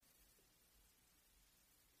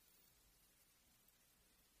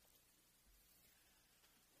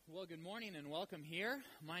Well, good morning and welcome here.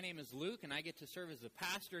 My name is Luke, and I get to serve as the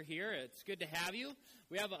pastor here. It's good to have you.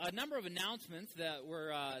 We have a number of announcements that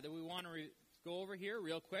we want to go over here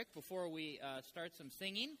real quick before we start some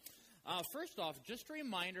singing. First off, just a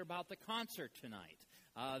reminder about the concert tonight.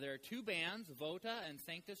 There are two bands, Vota and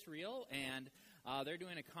Sanctus Real, and they're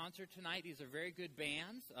doing a concert tonight. These are very good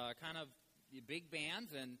bands, kind of big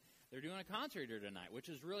bands, and they're doing a concert here tonight, which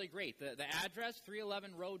is really great. The address,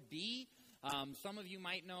 311 Road D. Some of you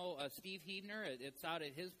might know Steve Hebner. It's out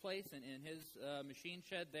at his place and in his machine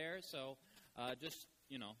shed there. So just,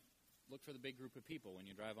 look for the big group of people when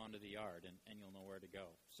you drive onto the yard, and you'll know where to go.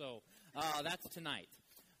 So that's tonight.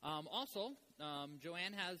 Also,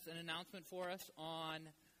 Joanne has an announcement for us on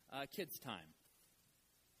Kids Time.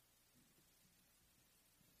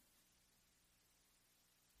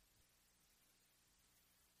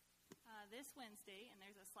 This Wednesday, and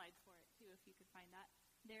there's a slide for it too if you could find that,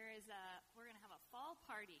 we're going to have a fall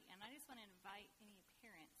party, and I just want to invite any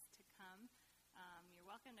parents to come. You're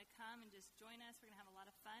welcome to come and just join us. We're going to have a lot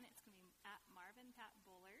of fun. It's going to be at Marvin Pat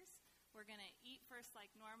Bowlers. We're going to eat first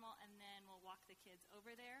like normal, and then we'll walk the kids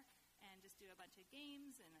over there and just do a bunch of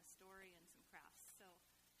games and a story and some crafts. So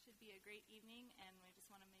it should be a great evening, and we just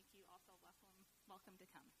want to make you all feel welcome to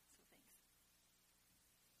come. So thanks.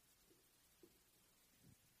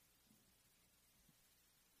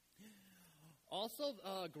 Also,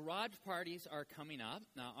 garage parties are coming up.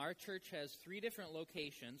 Now, our church has 3 different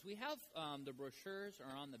locations. We have the brochures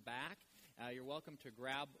are on the back. You're welcome to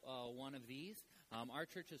grab one of these. Our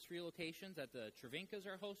church has 3 locations that the Travinkas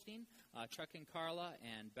are hosting. Chuck and Carla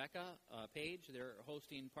and Becca Page, they're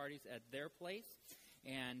hosting parties at their place.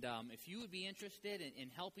 And if you would be interested in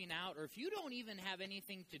helping out, or if you don't even have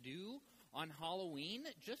anything to do on Halloween,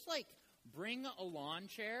 just bring a lawn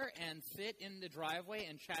chair and sit in the driveway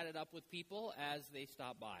and chat it up with people as they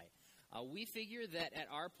stop by. We figure that at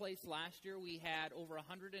our place last year we had over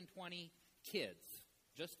 120 kids,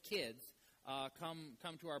 just kids,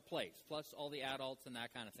 come to our place, plus all the adults and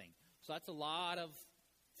that kind of thing. So that's a lot of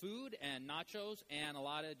food and nachos and a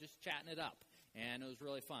lot of just chatting it up. And it was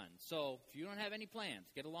really fun. So if you don't have any plans,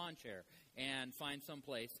 get a lawn chair and find some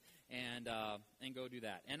place and go do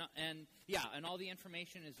that. And all the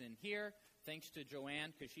information is in here. Thanks to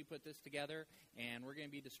Joanne, because she put this together. And we're going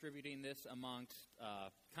to be distributing this amongst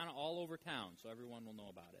kind of all over town, so everyone will know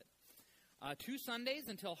about it. 2 Sundays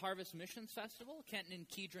until Harvest Missions Festival. Kenton and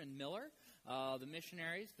Kedron Miller, the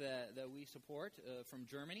missionaries that we support from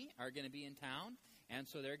Germany, are going to be in town. And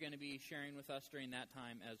so they're going to be sharing with us during that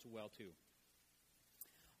time as well, too.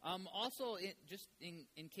 Also, just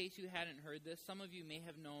in case you hadn't heard this, some of you may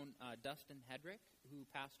have known Dustin Hedrick, who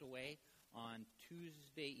passed away on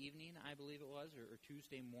Tuesday evening, I believe it was, or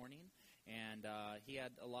Tuesday morning. And he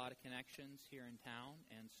had a lot of connections here in town.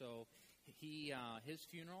 And so his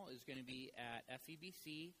funeral is going to be at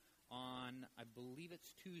FEBC on, I believe it's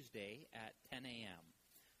Tuesday at 10 a.m.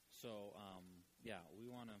 So, we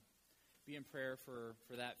want to be in prayer for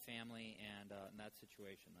that family and that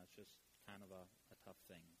situation. That's just kind of a tough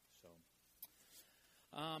thing. So,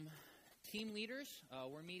 team leaders,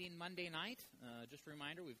 we're meeting Monday night. Just a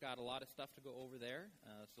reminder, we've got a lot of stuff to go over there.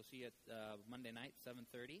 So see you at Monday night,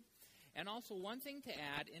 7:30. And also, one thing to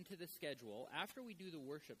add into the schedule, after we do the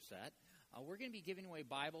worship set, we're going to be giving away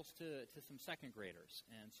Bibles to some second graders.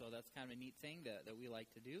 And so that's kind of a neat thing that we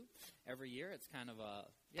like to do every year. It's kind of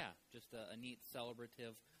just a neat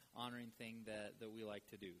celebrative, honoring thing that we like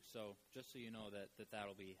to do. So just so you know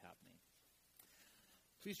that'll be happening.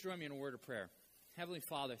 Please join me in a word of prayer. Heavenly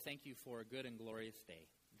Father, thank you for a good and glorious day.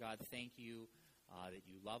 God, thank you that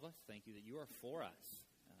you love us. Thank you that you are for us.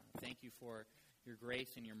 Thank you for your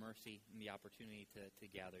grace and your mercy and the opportunity to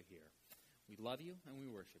gather here. We love you and we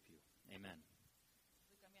worship you. Amen.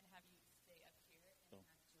 Luke, I'm going to have you stay up here and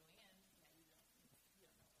have Joanne. You don't know.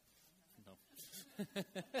 No.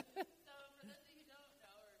 So for those of you who don't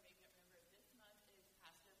know or maybe don't remember, this month is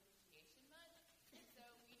Pastor Appreciation Month. And so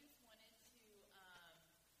we just wanted to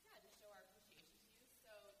just show our appreciation to you.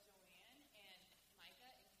 So Joanne and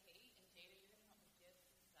Micah and Kate and Jada, you're going to help me give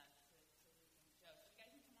some stuff to Luke and Joe. So you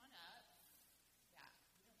guys can come on up. Yeah.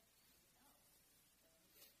 You don't know. So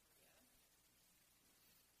let me get it for you.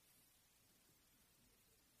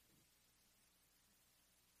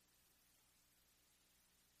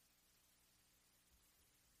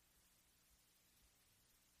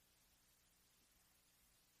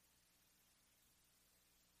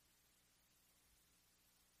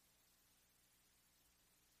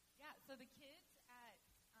 Yeah, so the kids at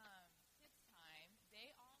Kids Time,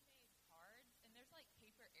 they all made cards, and there's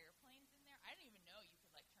paper airplanes in there. I didn't even know you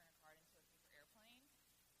could turn a card into a paper airplane.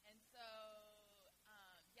 And so,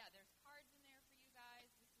 there's cards in there for you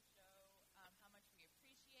guys. This is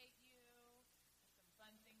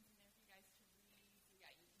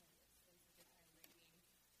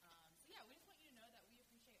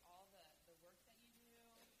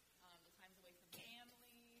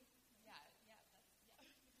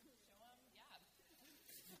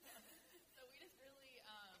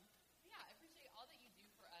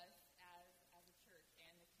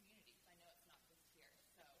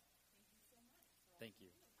Thank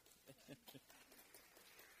you.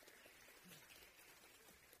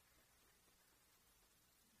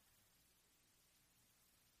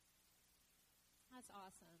 That's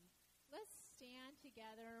awesome. Let's stand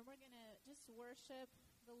together. We're going to just worship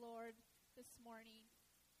the Lord this morning.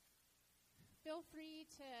 Feel free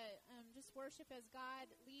to just worship as God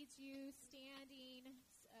leads you, standing,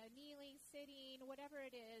 kneeling, sitting, whatever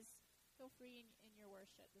it is. Feel free in your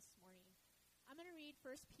worship this morning. I'm going to read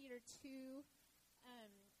 1 Peter 2,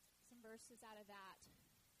 some verses out of that.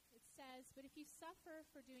 It says, "But if you suffer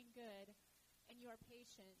for doing good and you are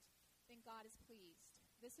patient, then God is pleased.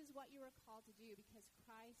 This is what you are called to do because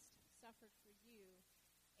Christ suffered for you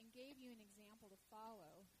and gave you an example to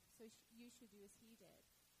follow, so you should do as he did.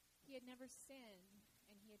 He had never sinned,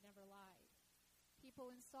 and he had never lied.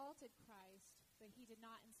 People insulted Christ, but he did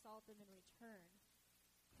not insult them in return.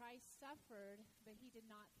 Christ suffered, but he did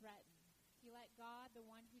not threaten. He let God, the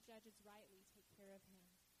one who judges rightly, take care of him.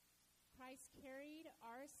 Christ carried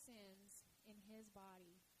our sins in his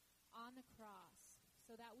body on the cross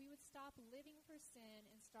so that we would stop living for sin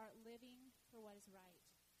and start living for what is right.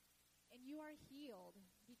 And you are healed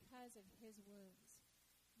because of his wounds.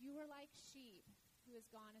 You were like sheep who has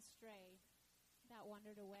gone astray, that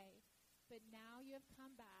wandered away. But now you have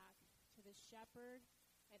come back to the shepherd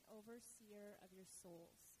and overseer of your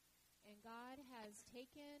souls. And God has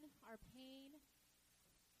taken our pain,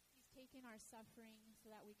 he's taken our suffering so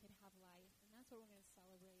that we could have life. And that's what we're going to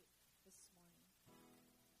celebrate this morning.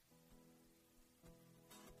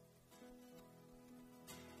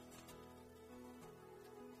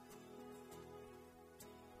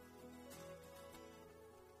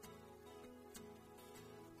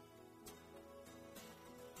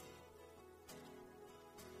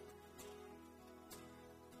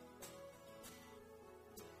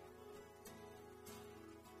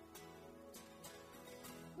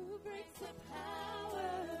 Who breaks the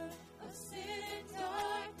power of sin and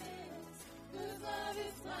darkness, whose love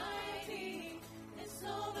is mighty and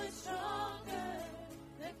so much stronger,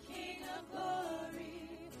 the King of glory,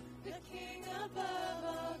 the King above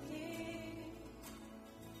all kings,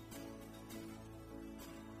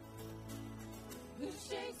 who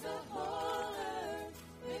shakes the whole earth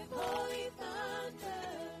with holy thunder,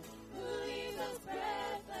 who leaves us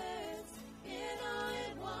breathless in awe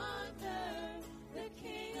and wonder, the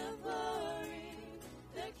King of glory,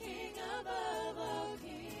 the King above all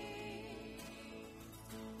kings.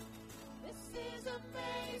 This is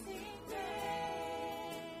amazing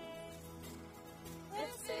grace.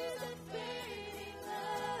 This is unfading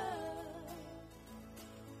love.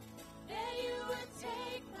 That you would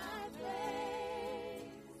take my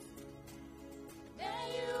place. That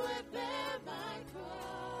you would bear my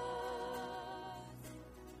cross.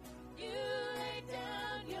 You laid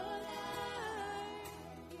down your life.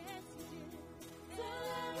 Yes, you did. So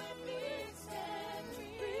I would be set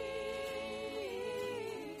free.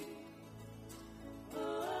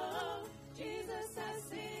 Oh, Jesus, I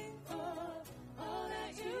sing for all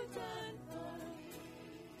that you've done for me.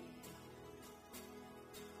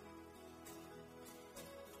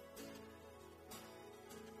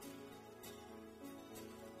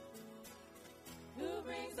 Who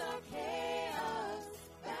brings our chaos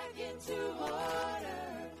back into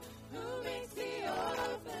order? Who makes the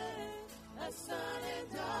orphan a son and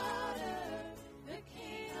daughter? The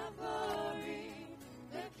King of glory,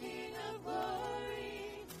 the King of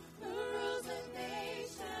glory, who rules the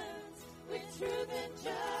nations with truth and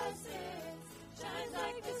justice, shines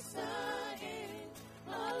like the sun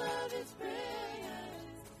in all of its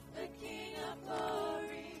brilliance. The King of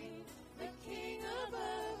glory, the King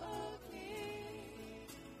above all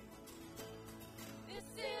kings. This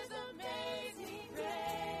is amazing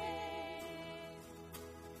grace.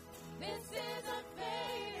 This is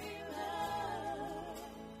unfading love.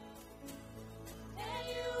 That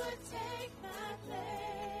you would take my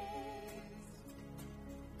place.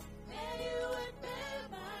 That you would bear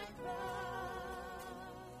my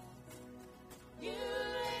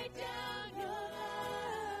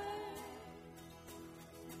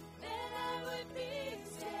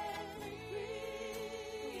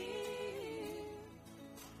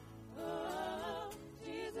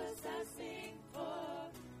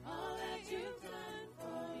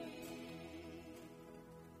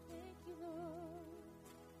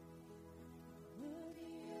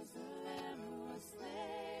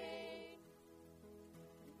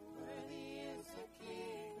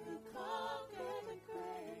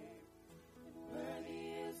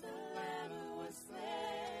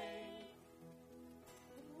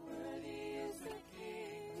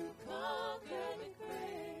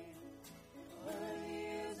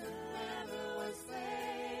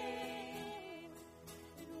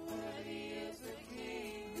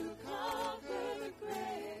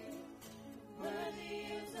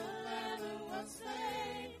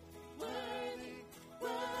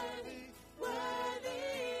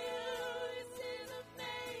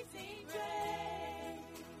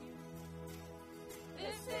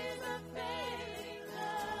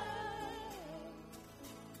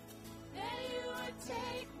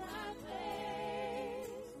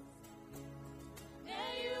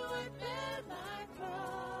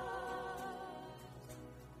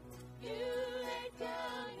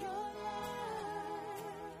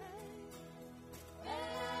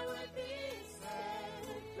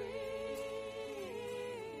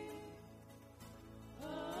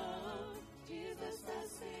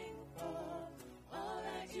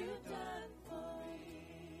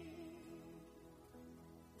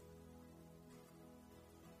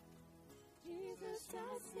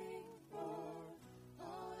I sing for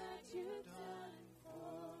all that you've done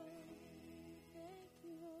for me. Thank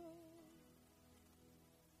you, Lord.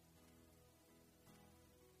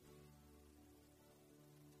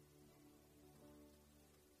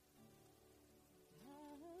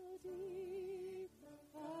 How deep the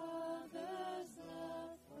Father's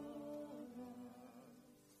love for us,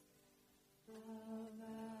 how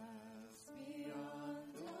vast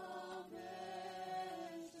beyond all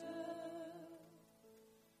measure,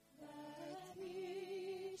 that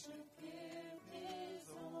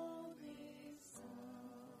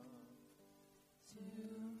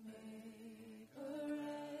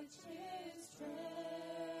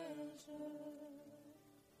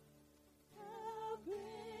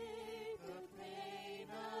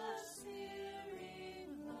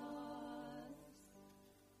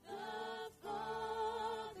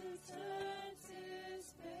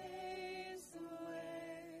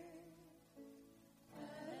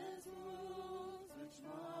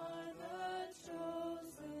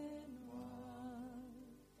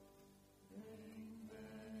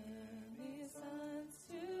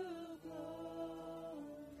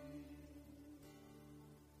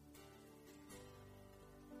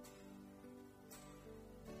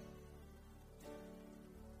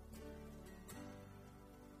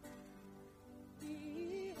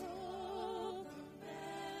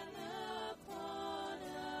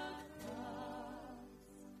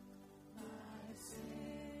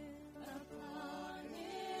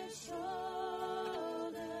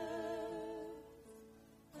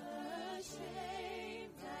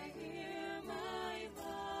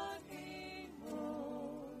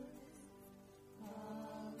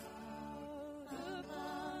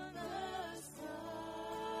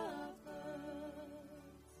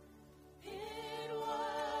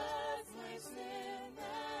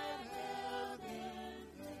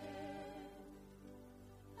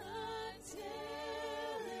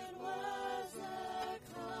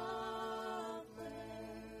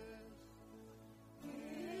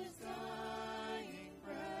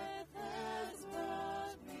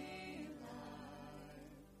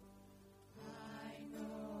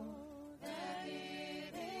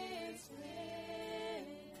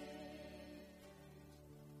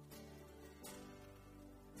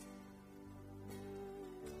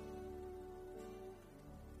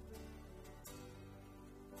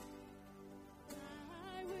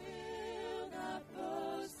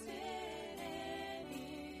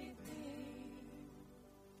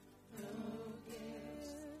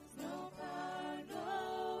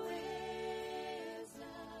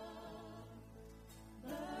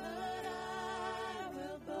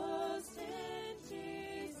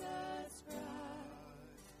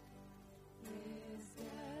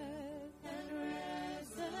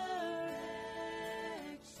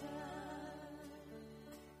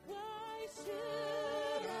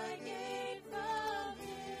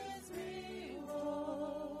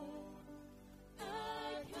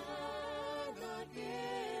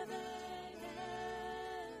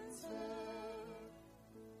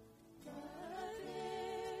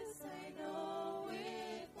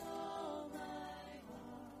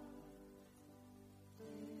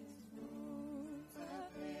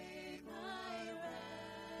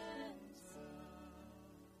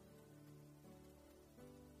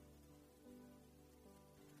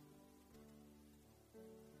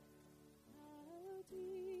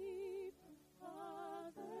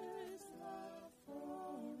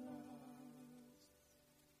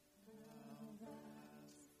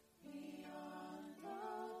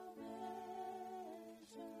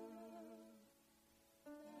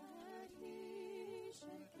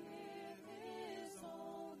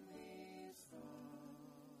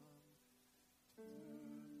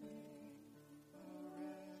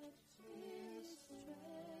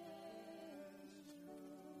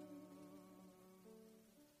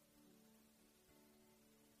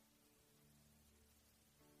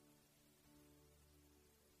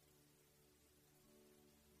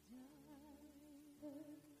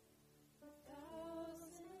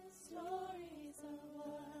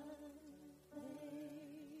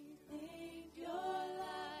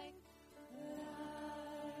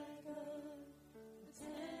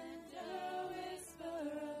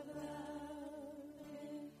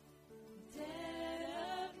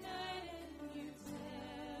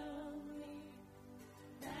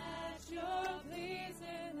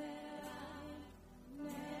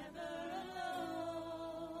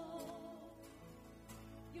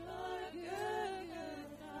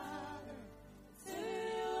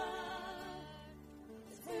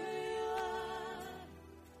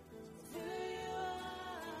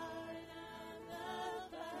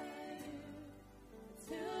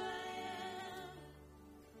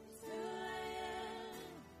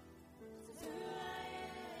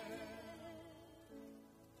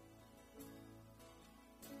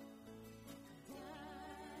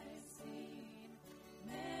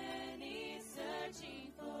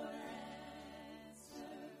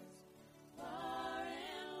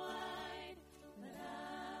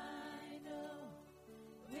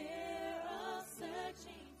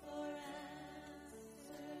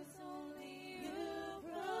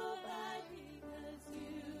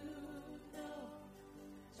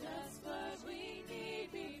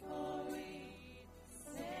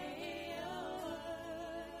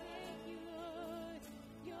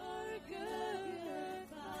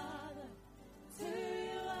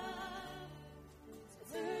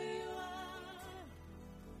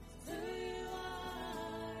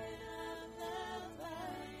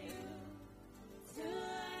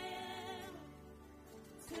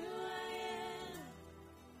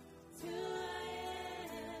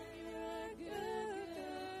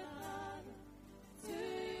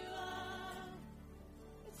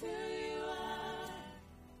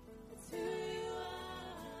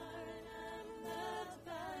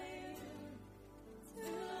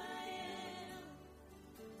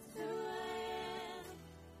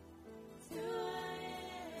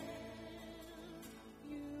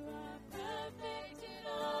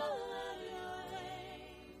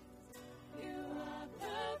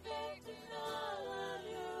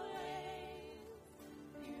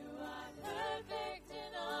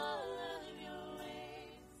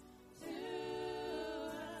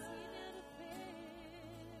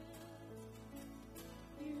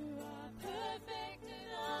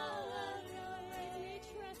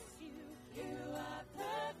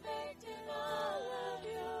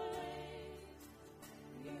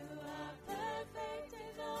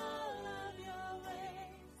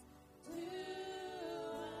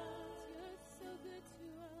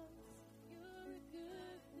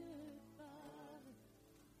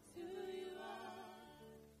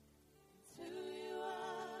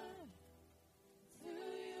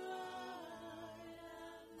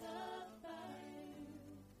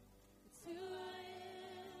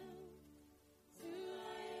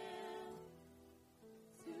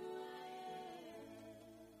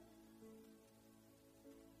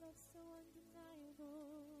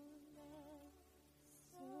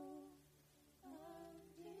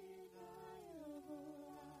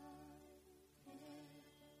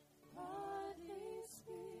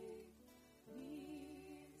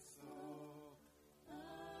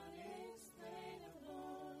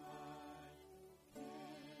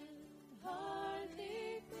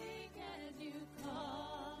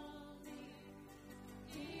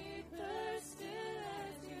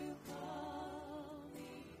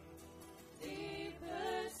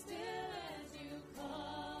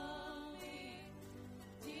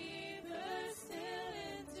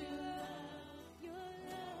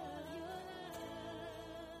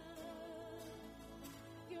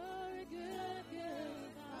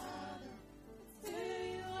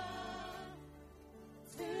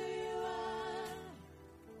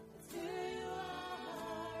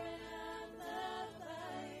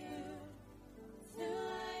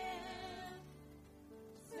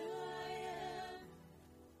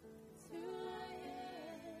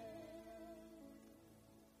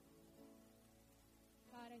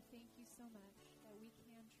so much that we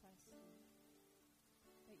can trust you,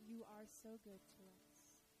 that you are so good to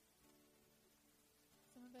us.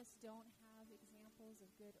 Some of us don't have examples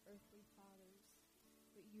of good earthly fathers,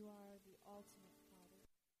 but you are the ultimate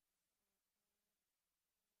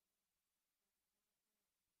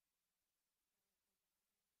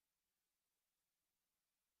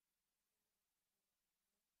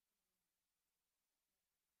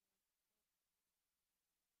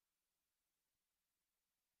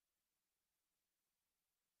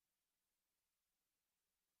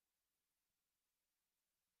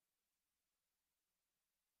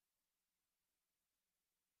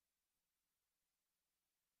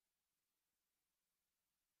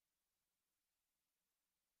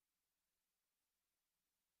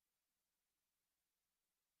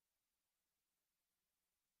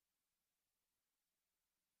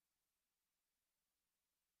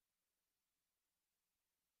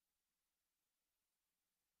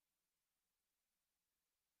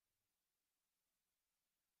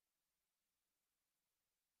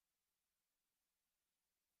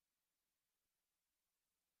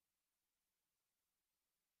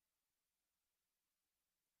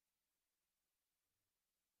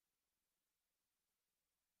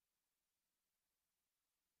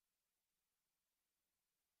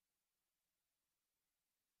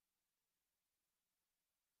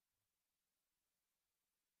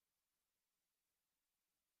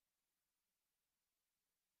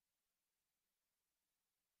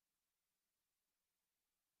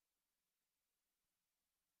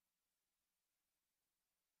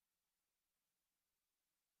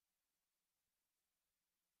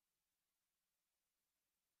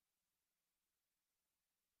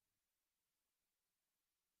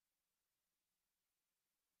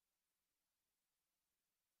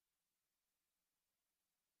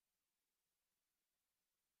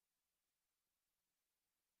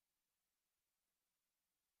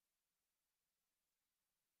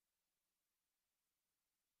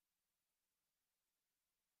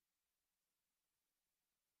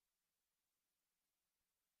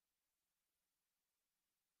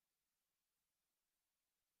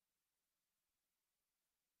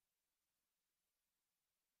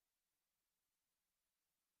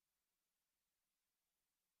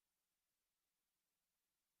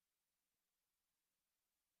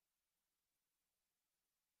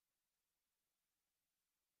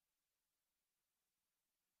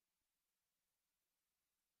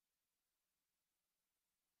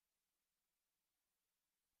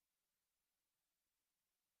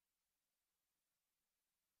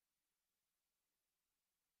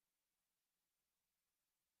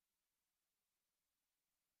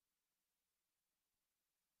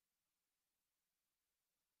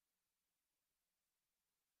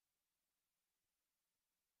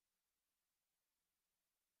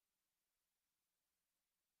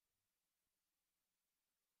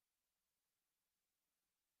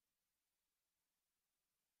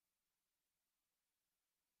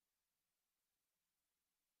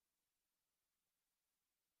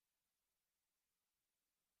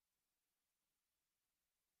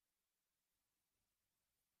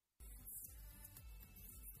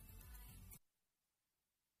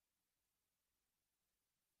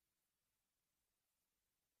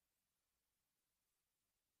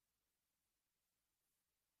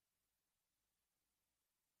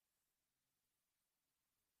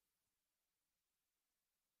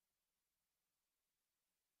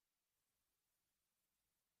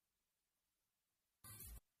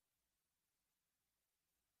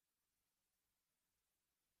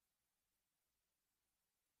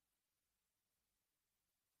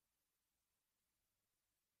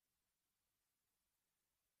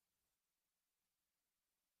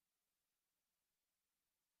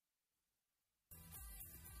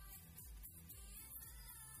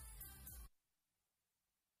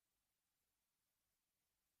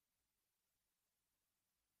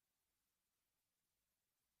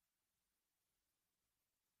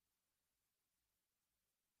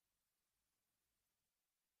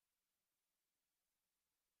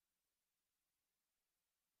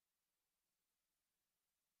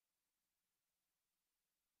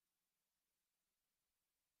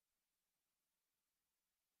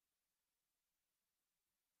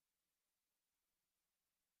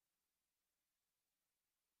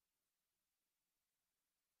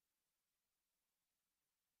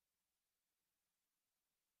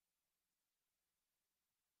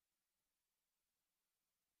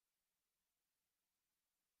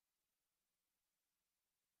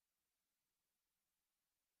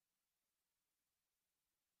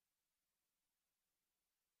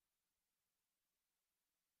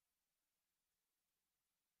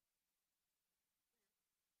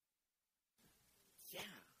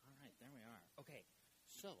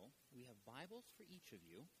So, we have Bibles for each of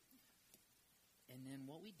you. And then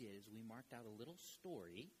what we did is we marked out a little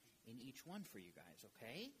story in each one for you guys,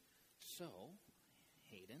 okay? So,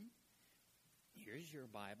 Hayden, here's your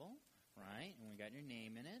Bible, right? And we got your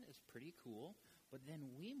name in it. It's pretty cool. But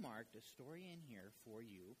then we marked a story in here for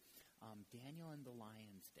you, Daniel and the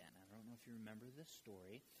Lion's Den. I don't know if you remember this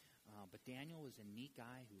story, but Daniel was a neat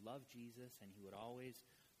guy who loved Jesus, and he would always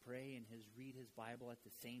pray and read his Bible at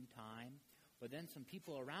the same time. But then some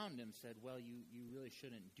people around him said, well, you really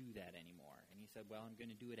shouldn't do that anymore. And he said, well, I'm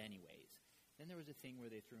going to do it anyways. Then there was a thing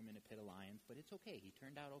where they threw him in a pit of lions, but it's okay. He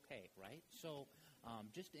turned out okay, right? So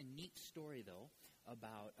just a neat story, though,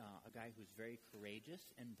 about a guy who's very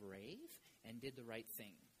courageous and brave and did the right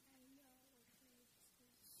thing.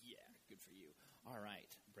 Yeah, good for you. All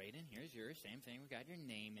right, Braden, here's yours. Same thing. We got your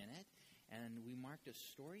name in it. And we marked a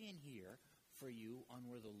story in here for you on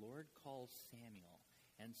where the Lord calls Samuel.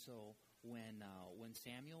 And so when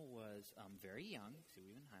Samuel was very young, see,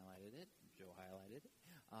 we even highlighted it, Joe highlighted it,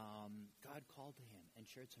 God called to him and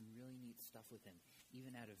shared some really neat stuff with him,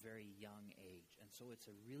 even at a very young age. And so it's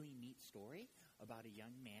a really neat story about a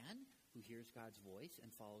young man who hears God's voice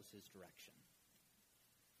and follows his direction.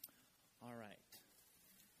 All right.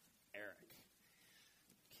 Eric.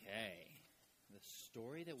 Okay. The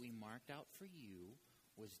story that we marked out for you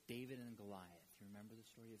was David and Goliath. You remember the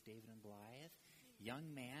story of David and Goliath?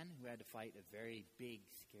 Young man who had to fight a very big,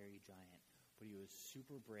 scary giant. But he was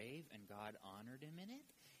super brave, and God honored him in it,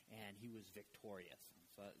 and he was victorious.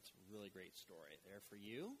 So it's a really great story there for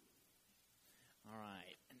you. All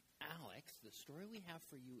right. And Alex, the story we have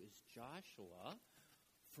for you is Joshua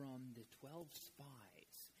from the 12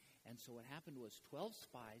 spies. And so what happened was 12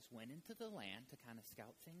 spies went into the land to kind of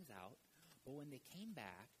scout things out. But when they came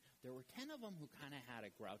back, there were 10 of them who kind of had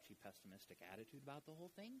a grouchy, pessimistic attitude about the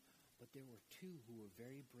whole thing. But there were 2 who were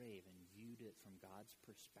very brave and viewed it from God's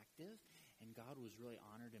perspective. And God was really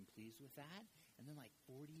honored and pleased with that. And then like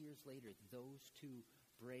 40 years later, those 2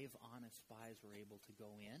 brave, honest spies were able to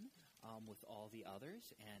go in with all the others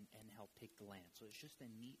and help take the land. So it's just a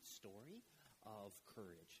neat story of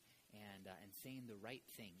courage and saying the right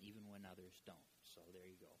thing even when others don't. So there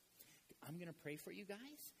you go. I'm going to pray for you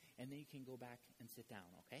guys, and then you can go back and sit down,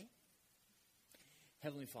 okay?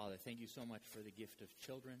 Heavenly Father, thank you so much for the gift of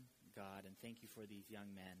children, God, and thank you for these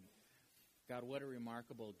young men. God, what a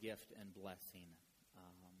remarkable gift and blessing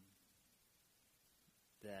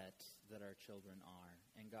that our children are.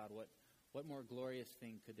 And God, what more glorious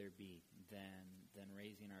thing could there be than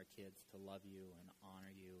raising our kids to love you and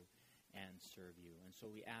honor you and serve you. And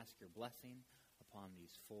so we ask your blessing upon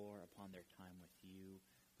these 4, upon their time with you,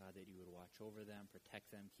 God, that you would watch over them, protect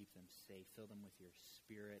them, keep them safe, fill them with your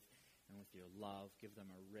spirit and with your love. Give them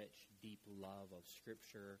a rich, deep love of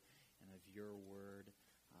Scripture and of your word.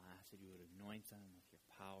 I ask that you would anoint them with your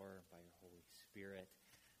power by your Holy Spirit,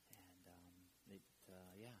 and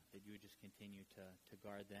that you would just continue to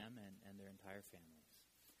guard them and their entire families.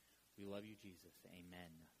 We love you, Jesus.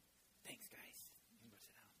 Amen. Thanks, guys. You can go sit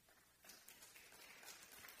down.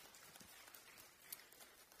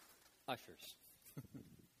 Ushers.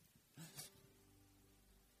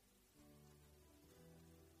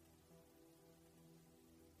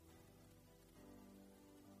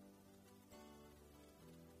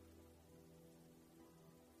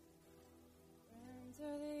 So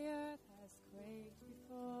the earth has quaked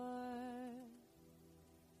before,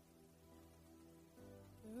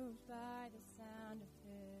 moved by the sound of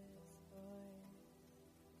his voice.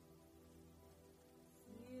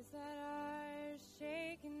 Seas that are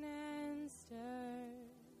shaken and stirred,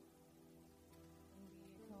 and be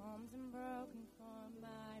calms and broken for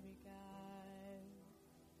my regard.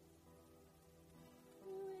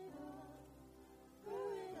 Through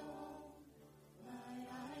it all, my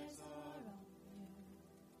eyes are on you.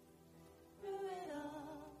 Through it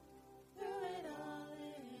all,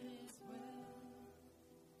 it is well.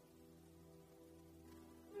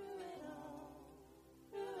 Through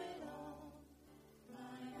it all,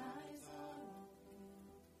 my eyes are open.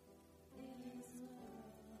 It is well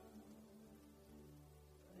with me.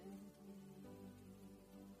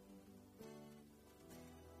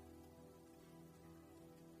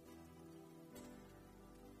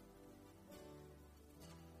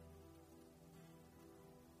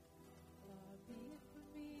 Far be it from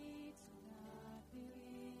me to not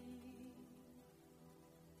believe,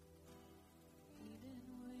 even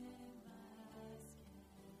when my eyes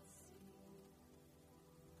can't see.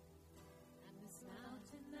 And this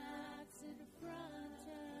mountain that's in front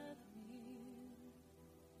of me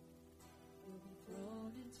will be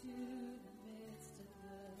thrown into the midst of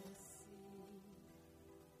the sea.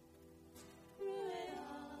 Through it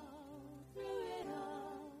all,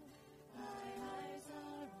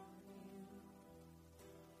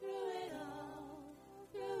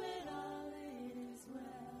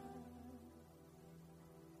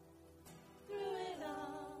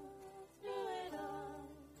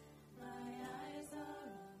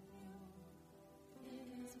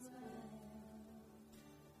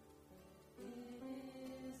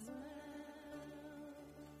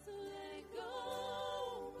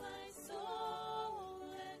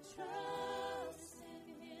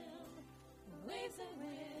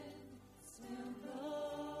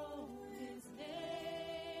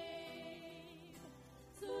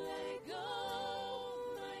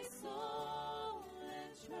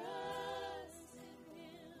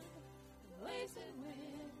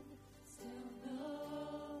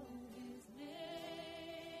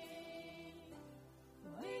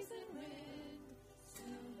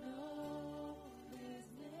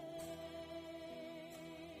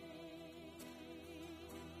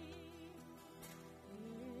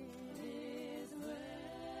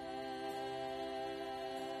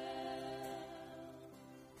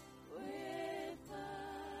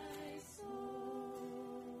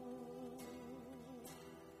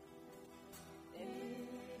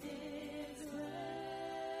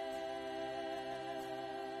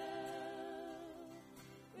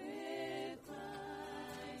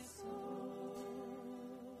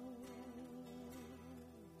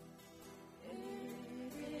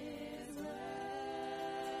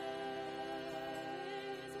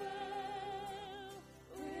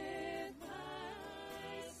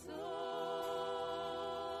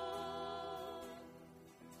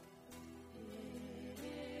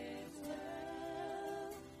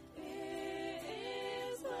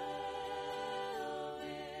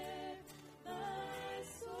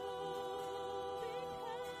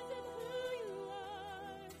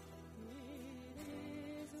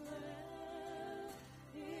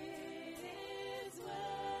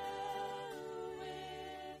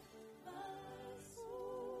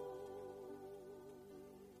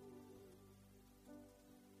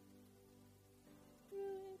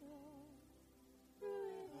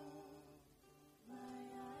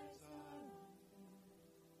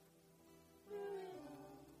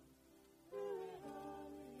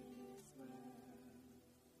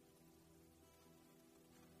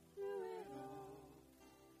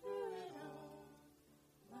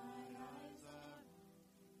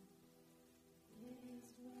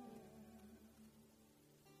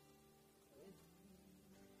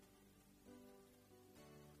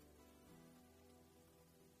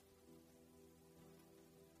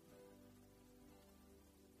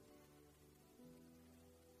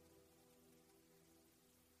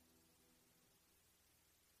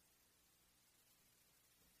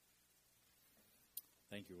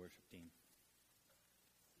 Thank you, worship team.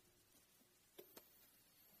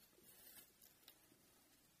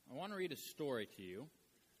 I want to read a story to you.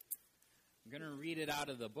 I'm going to read it out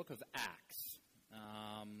of the book of Acts.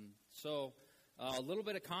 A little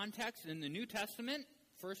bit of context. In the New Testament,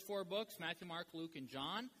 first 4 books, Matthew, Mark, Luke, and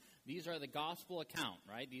John, these are the gospel account,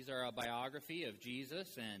 right? These are a biography of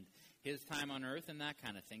Jesus and his time on earth and that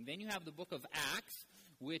kind of thing. Then you have the book of Acts,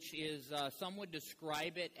 which is, some would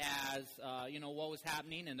describe it as, what was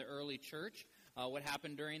happening in the early church, what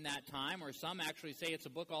happened during that time, or some actually say it's a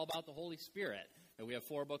book all about the Holy Spirit. That we have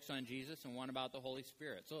 4 books on Jesus and 1 about the Holy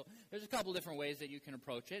Spirit. So there's a couple different ways that you can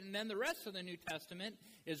approach it. And then the rest of the New Testament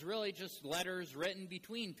is really just letters written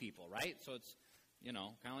between people, right? So it's, kind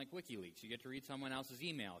of like WikiLeaks. You get to read someone else's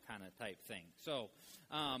email kind of type thing. So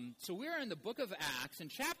we're in the book of Acts in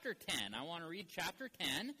chapter 10. I want to read chapter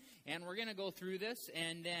 10, and we're going to go through this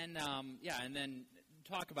and then, and then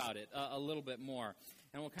talk about it a little bit more.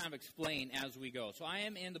 And we'll kind of explain as we go. So I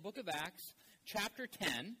am in the book of Acts, chapter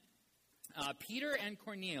 10. Peter and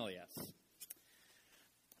Cornelius.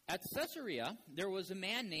 At Caesarea, there was a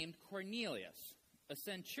man named Cornelius, a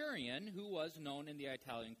centurion who was known in the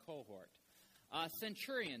Italian cohort.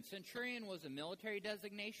 Centurion was a military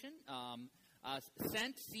designation.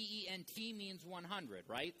 Cent, C-E-N-T, means 100,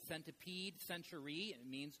 right? Centipede, century, it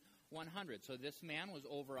means 100. So this man was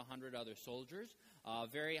over 100 other soldiers,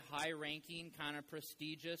 very high-ranking, kind of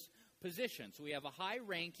prestigious position. So we have a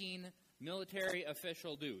high-ranking military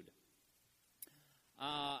official dude.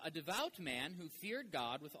 A devout man who feared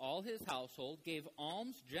God with all his household, gave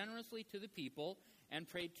alms generously to the people, and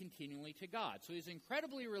prayed continually to God. So he's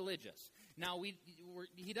incredibly religious. Now,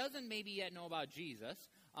 he doesn't maybe yet know about Jesus,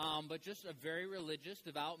 but just a very religious,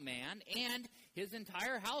 devout man, and his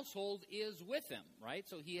entire household is with him, right?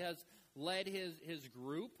 So he has led his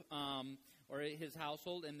group, or his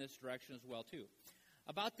household, in this direction as well, too.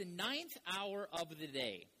 About the 9th hour of the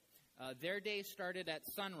day, their day started at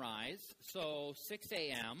sunrise, so 6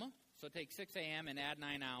 a.m. So take 6 a.m. and add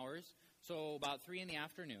 9 hours, so about 3 in the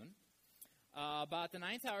afternoon. About the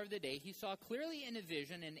 9th hour of the day, he saw clearly in a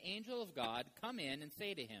vision an angel of God come in and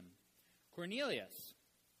say to him, "Cornelius."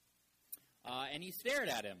 And he stared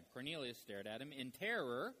at him. Cornelius stared at him in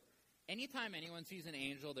terror. Anytime anyone sees an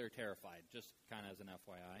angel, they're terrified, just kind of as an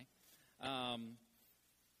FYI.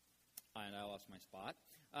 And I lost my spot.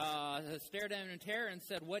 Stared at him in terror and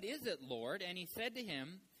said, "What is it, Lord?" And he said to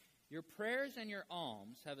him, "Your prayers and your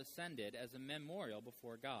alms have ascended as a memorial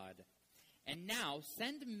before God. And now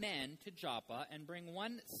send men to Joppa and bring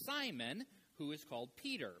one Simon, who is called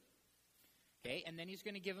Peter." Okay, and then he's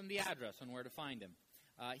going to give him the address on where to find him.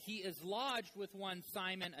 He is lodged with one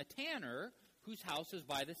Simon, a tanner, whose house is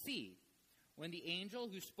by the sea. When the angel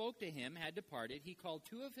who spoke to him had departed, he called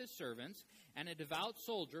 2 of his servants and a devout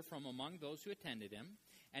soldier from among those who attended him,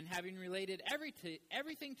 and having related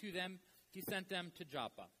everything to them, he sent them to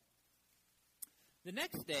Joppa. The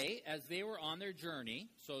next day, as they were on their journey,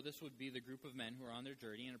 so this would be the group of men who were on their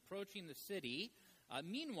journey, and approaching the city,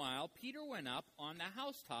 meanwhile, Peter went up on the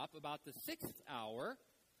housetop about the 6th hour,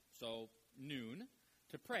 so noon,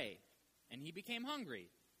 to pray. And he became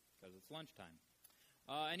hungry, because it's lunchtime.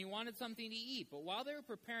 And he wanted something to eat, but while they were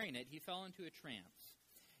preparing it, he fell into a trance.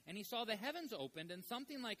 And he saw the heavens opened, and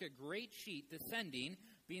something like a great sheet descending,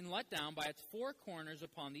 being let down by its 4 corners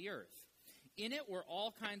upon the earth. In it were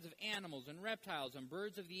all kinds of animals and reptiles and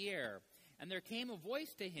birds of the air. And there came a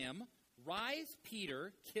voice to him, "Rise,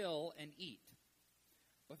 Peter, kill and eat."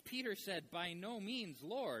 But Peter said, "By no means,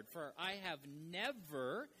 Lord, for I have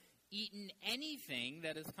never eaten anything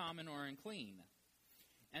that is common or unclean."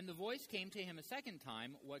 And the voice came to him a second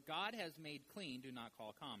time, "What God has made clean, do not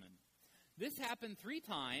call common." This happened 3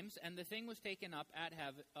 times, and the thing was taken up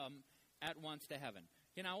at once to heaven.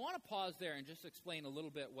 I want to pause there and just explain a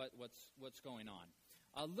little bit what's going on.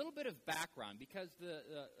 A little bit of background, because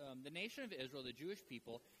the nation of Israel, the Jewish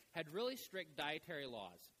people, had really strict dietary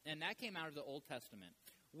laws, and that came out of the Old Testament.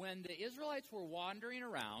 When the Israelites were wandering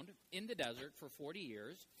around in the desert for 40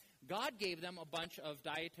 years, God gave them a bunch of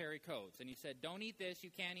dietary codes, and he said, "Don't eat this,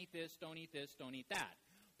 you can't eat this, don't eat this, don't eat that."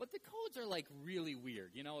 But the codes are really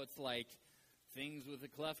weird. It's like things with a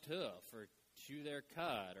cleft hoof, or chew their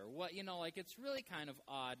cud, or what, it's really kind of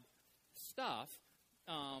odd stuff,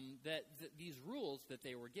 these rules that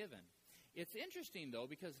they were given. It's interesting, though,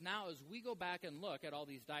 because now as we go back and look at all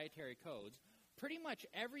these dietary codes, pretty much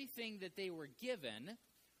everything that they were given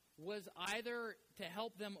was either to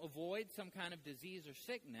help them avoid some kind of disease or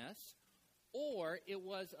sickness, or it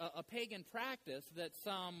was a pagan practice that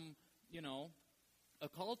some,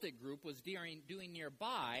 occultic group was doing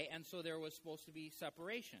nearby, and so there was supposed to be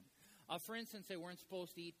separation. For instance, they weren't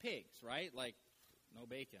supposed to eat pigs, right? Like, no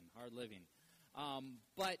bacon, hard living.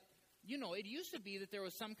 But, you know, it used to be that there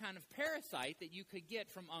was some kind of parasite that you could get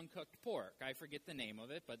from uncooked pork. I forget the name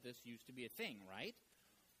of it, but this used to be a thing, right?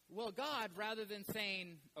 Well, God, rather than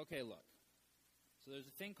saying, okay, look, so there's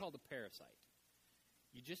a thing called a parasite.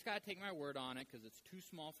 You just got to take my word on it because it's too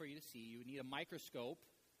small for you to see. You would need a microscope.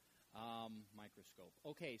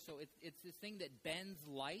 Okay, so it's this thing that bends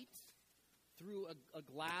light through a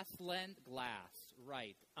glass lens.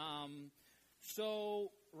 Right.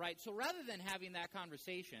 So rather than having that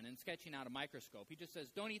conversation and sketching out a microscope, he just says,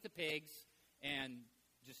 don't eat the pigs and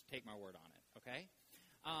just take my word on it, okay?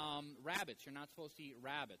 Rabbits, you're not supposed to eat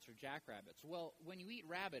rabbits or jackrabbits. Well, when you eat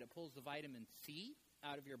rabbit, it pulls the vitamin C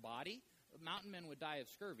out of your body. Mountain men would die of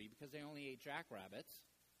scurvy because they only ate jackrabbits,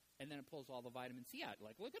 and then it pulls all the vitamin C out.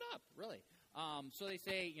 Like, look it up, really. So they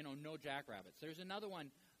say, you know, no jackrabbits. There's another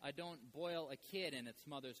one, don't boil a kid in its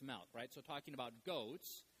mother's milk, right? So talking about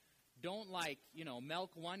goats, don't, like, you know,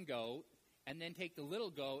 milk one goat and then take the little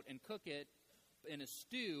goat and cook it in a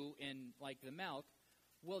stew in, like, the milk.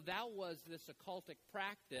 Well, that was this occultic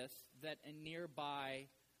practice that a nearby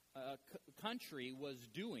country was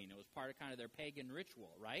doing. It was part of kind of their pagan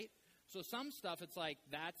ritual, right? So some stuff, it's like,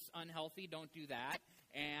 that's unhealthy, don't do that.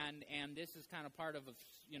 And this is kind of part of,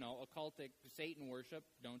 you know, occultic Satan worship,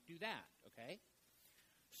 don't do that, okay?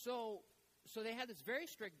 So they had this very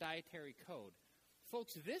strict dietary code.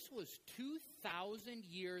 Folks, this was 2,000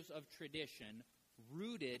 years of tradition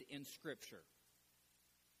rooted in Scripture.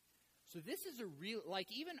 So this is a real,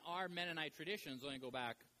 like, even our Mennonite traditions only go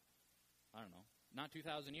back, I don't know, not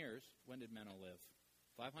 2,000 years. When did Menno live?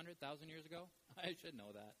 500,000 years ago? I should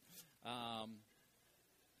know that.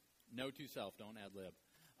 Note to self, don't ad lib.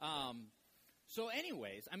 So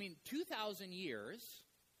anyways, I mean, 2,000 years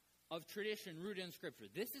of tradition rooted in Scripture.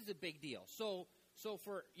 This is a big deal. So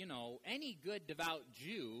for, you know, any good devout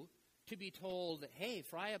Jew to be told, hey,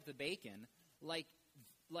 fry up the bacon, like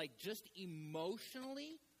just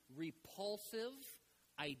emotionally repulsive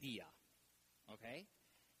idea, okay?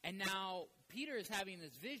 And now Peter is having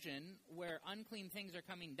this vision where unclean things are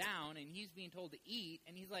coming down, and he's being told to eat,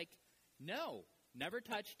 and he's like, no, never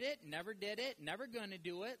touched it, never did it, never going to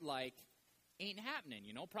do it, like, ain't happening,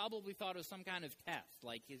 you know? Probably thought it was some kind of test,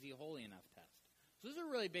 like, is he holy enough test? So this is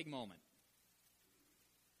a really big moment.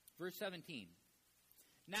 Verse 17.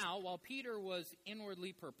 Now, while Peter was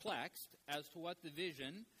inwardly perplexed as to what the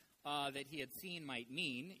vision that he had seen might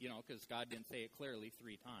mean, you know, because God didn't say it clearly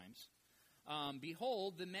 3 times,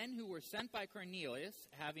 behold, the men who were sent by Cornelius,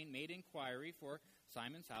 having made inquiry for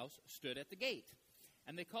Simon's house, stood at the gate.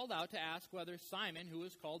 And they called out to ask whether Simon, who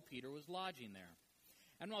was called Peter, was lodging there.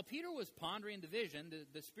 And while Peter was pondering the vision,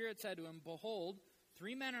 the Spirit said to him, behold,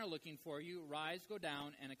 3 men are looking for you. Rise, go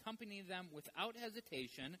down, and accompany them without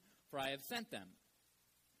hesitation, for I have sent them.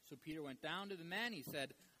 So Peter went down to the men. He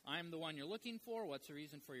said, I am the one you're looking for. What's the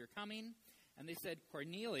reason for your coming? And they said,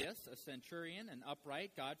 Cornelius, a centurion, an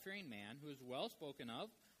upright, God-fearing man, who is well spoken of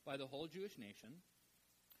by the whole Jewish nation,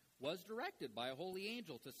 was directed by a holy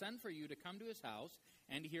angel to send for you to come to his house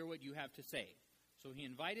and to hear what you have to say. So he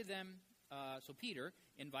invited them. So Peter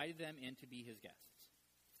invited them in to be his guests.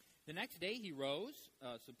 The next day he rose.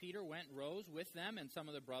 So Peter rose with them, and some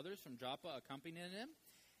of the brothers from Joppa accompanied him.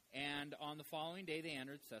 And on the following day they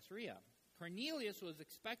entered Caesarea. Cornelius was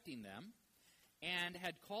expecting them and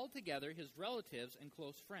had called together his relatives and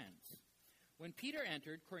close friends. When Peter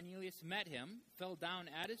entered, Cornelius met him, fell down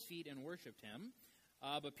at his feet, and worshipped him.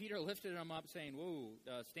 But Peter lifted him up, saying, Whoa,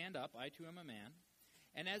 stand up, I too am a man.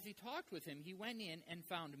 And as he talked with him, he went in and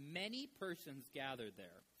found many persons gathered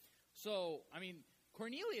there. So, I mean,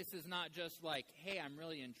 Cornelius is not just like, hey, I'm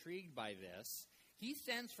really intrigued by this. He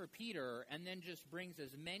sends for Peter and then just brings as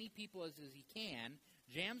many people as he can,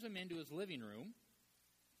 jams them into his living room.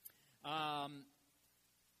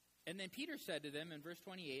 And then Peter said to them in verse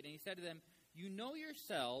 28, and he said to them, you know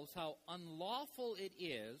yourselves how unlawful it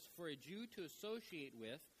is for a Jew to associate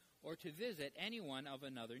with or to visit anyone of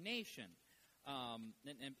another nation.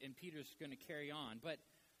 And Peter's going to carry on. But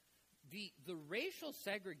the racial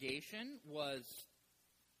segregation was,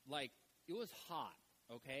 like, it was hot,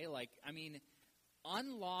 okay? Like, I mean,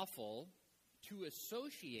 unlawful to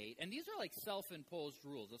associate, and these are like self-imposed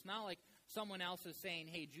rules. It's not like someone else is saying,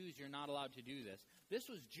 hey, Jews, you're not allowed to do this. This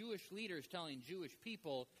was Jewish leaders telling Jewish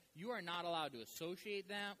people, you are not allowed to associate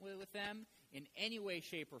with them in any way,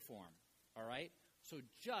 shape, or form, all right? So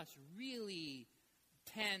just really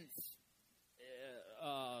tense,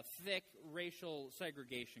 thick racial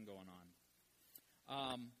segregation going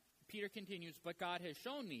on. Peter continues, but God has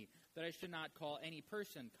shown me that I should not call any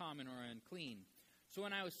person common or unclean. So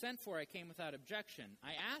when I was sent for, I came without objection.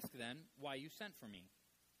 I asked then why you sent for me.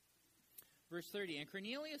 Verse 30, and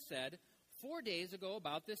Cornelius said, 4 days ago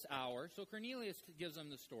about this hour, so Cornelius gives them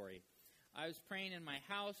the story. I was praying in my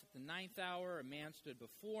house at the 9th hour. A man stood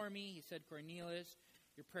before me. He said, Cornelius,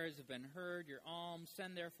 your prayers have been heard. Your alms,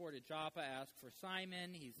 send therefore to Joppa. Ask for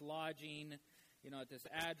Simon. He's lodging, at this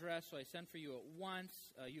address. So I sent for you at once.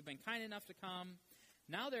 You've been kind enough to come.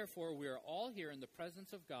 Now, therefore, we are all here in the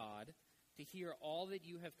presence of God to hear all that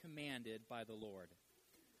you have commanded by the Lord.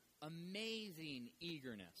 Amazing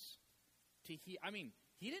eagerness to hear.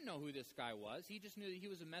 He didn't know who this guy was. He just knew that he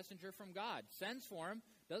was a messenger from God. Sends for him,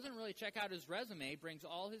 doesn't really check out his resume, brings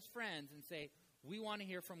all his friends and say, we want to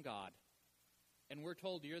hear from God. And we're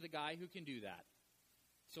told you're the guy who can do that.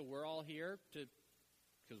 So we're all here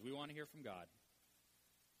because we want to hear from God.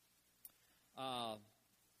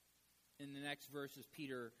 In the next verses,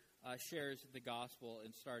 Peter shares the gospel,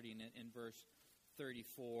 and starting in verse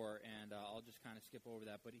 34, and I'll just kind of skip over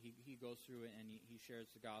that, but he goes through it and he shares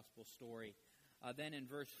the gospel story. Then in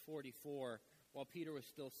verse 44, while Peter was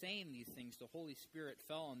still saying these things, the Holy Spirit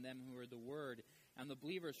fell on them who heard the word, and the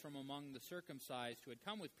believers from among the circumcised who had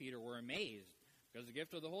come with Peter were amazed, because the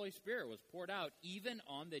gift of the Holy Spirit was poured out even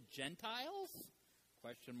on the Gentiles? ?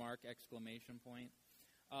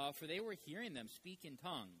 For they were hearing them speak in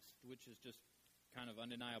tongues, which is just kind of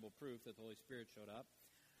undeniable proof that the Holy Spirit showed up.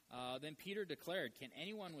 Then Peter declared, can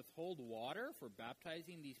anyone withhold water for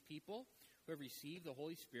baptizing these people who have received the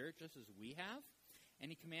Holy Spirit just as we have? And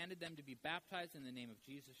he commanded them to be baptized in the name of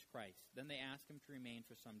Jesus Christ. Then they asked him to remain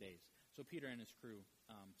for some days. So Peter and his crew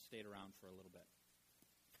stayed around for a little bit.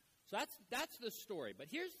 So that's the story. But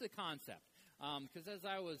here's the concept. Because as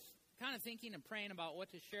I was kind of thinking and praying about what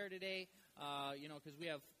to share today, because we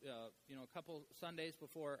have a couple Sundays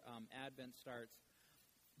before Advent starts.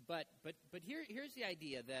 But here's the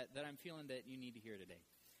idea that I'm feeling that you need to hear today.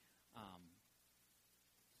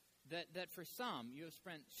 That for some, you have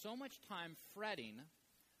spent so much time fretting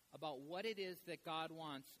about what it is that God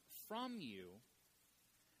wants from you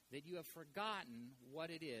that you have forgotten what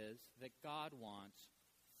it is that God wants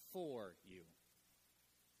for you.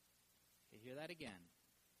 Okay, hear that again.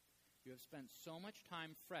 You have spent so much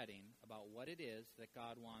time fretting about what it is that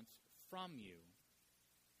God wants from you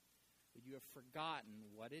that you have forgotten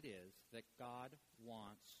what it is that God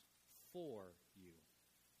wants for you.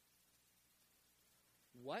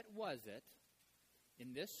 What was it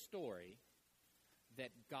in this story that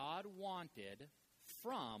God wanted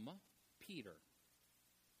from Peter?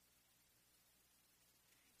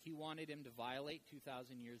 He wanted him to violate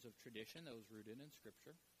 2,000 years of tradition that was rooted in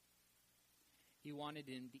Scripture. He wanted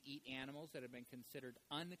him to eat animals that had been considered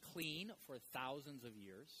unclean for thousands of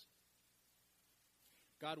years.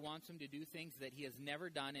 God wants him to do things that he has never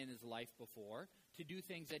done in his life before, to do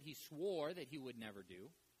things that he swore that he would never do.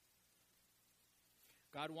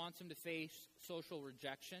 God wants him to face social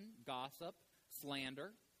rejection, gossip,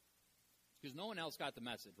 slander, because no one else got the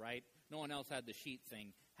message, right? No one else had the sheet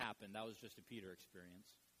thing happen. That was just a Peter experience.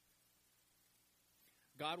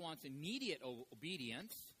 God wants immediate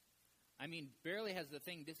obedience. Barely has the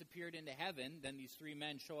thing disappeared into heaven, then these three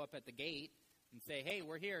men show up at the gate and say, hey,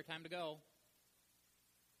 we're here, time to go.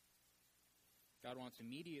 God wants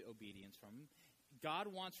immediate obedience from him. God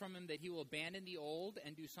wants from him that he will abandon the old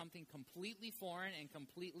and do something completely foreign and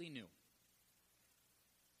completely new.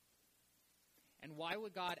 And why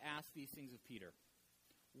would God ask these things of Peter?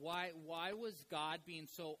 Why was God being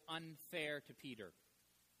so unfair to Peter?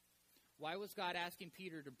 Why was God asking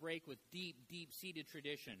Peter to break with deep, deep-seated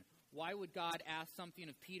tradition? Why would God ask something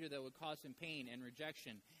of Peter that would cause him pain and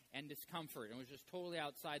rejection and discomfort and was just totally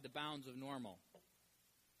outside the bounds of normal?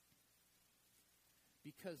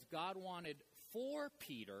 Because God wanted for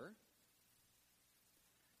Peter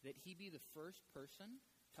that he be the first person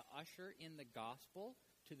to usher in the gospel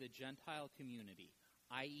to the Gentile community,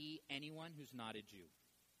 i.e. anyone who's not a Jew.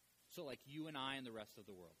 So like you and I and the rest of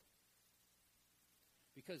the world.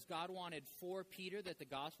 Because God wanted for Peter that the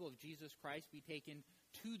gospel of Jesus Christ be taken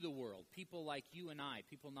to the world, people like you and I,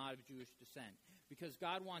 people not of Jewish descent. Because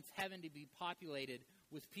God wants heaven to be populated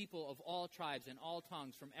with people of all tribes and all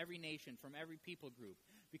tongues, from every nation, from every people group.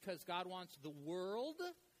 Because God wants the world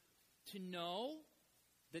to know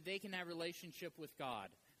that they can have a relationship with God.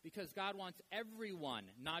 Because God wants everyone,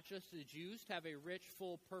 not just the Jews, to have a rich,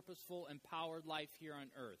 full, purposeful, empowered life here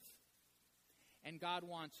on earth. And God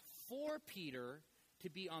wants for Peter to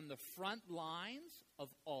be on the front lines of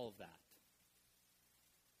all of that.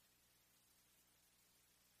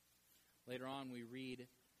 Later on, we read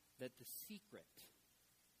that the secret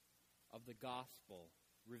of the gospel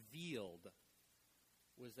revealed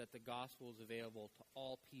was that the gospel is available to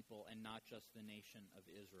all people and not just the nation of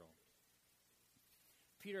Israel.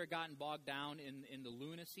 Peter had gotten bogged down in the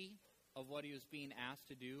lunacy of what he was being asked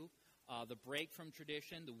to do, the break from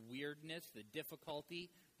tradition, the weirdness, the difficulty,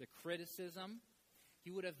 the criticism,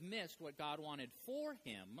 he would have missed what God wanted for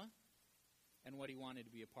him and what he wanted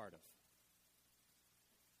to be a part of.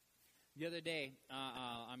 The other day,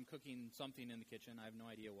 I'm cooking something in the kitchen. I have no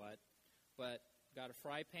idea what, but got a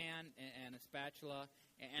fry pan and a spatula,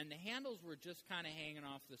 and the handles were just kind of hanging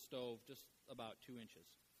off the stove just about 2 inches.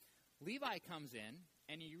 Levi comes in,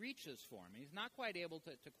 and he reaches for him. He's not quite able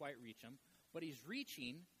to quite reach him, but he's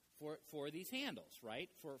reaching for these handles, right,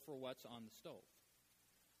 for what's on the stove.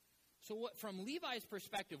 So from Levi's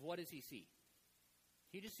perspective, what does he see?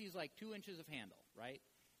 He just sees like 2 inches of handle, right?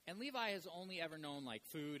 And Levi has only ever known like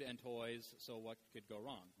food and toys, so what could go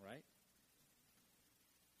wrong, right?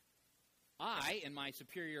 I, in my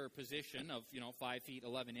superior position of, 5 feet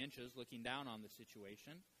 11 inches, looking down on the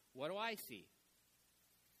situation, what do I see?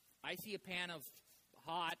 I see a pan of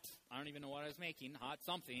hot, I don't even know what I was making, hot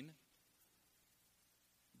something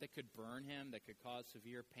that could burn him, that could cause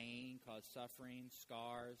severe pain, cause suffering,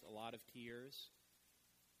 scars, a lot of tears.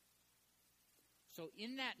 So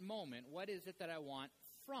in that moment, what is it that I want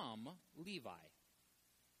from Levi?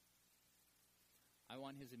 I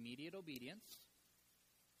want his immediate obedience.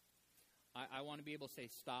 I want to be able to say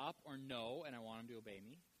stop or no, and I want him to obey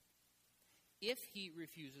me. If he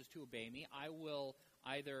refuses to obey me, I will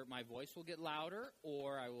either, my voice will get louder,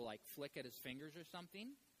 or I will like flick at his fingers or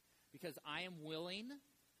something, because I am willing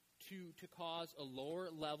to cause a lower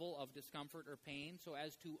level of discomfort or pain so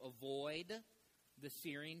as to avoid the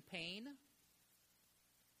searing pain.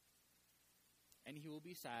 And he will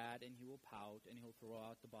be sad, and he will pout, and he will throw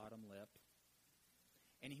out the bottom lip.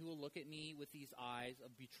 And he will look at me with these eyes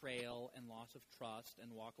of betrayal and loss of trust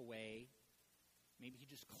and walk away. Maybe he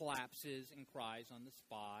just collapses and cries on the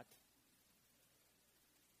spot.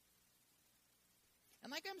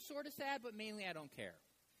 And like I'm sort of sad, but mainly I don't care.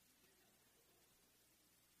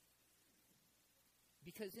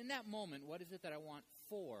 Because in that moment, what is it that I want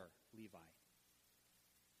for Levi?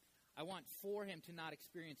 I want for him to not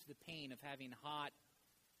experience the pain of having hot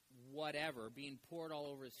whatever being poured all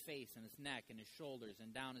over his face and his neck and his shoulders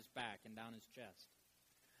and down his back and down his chest.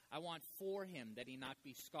 I want for him that he not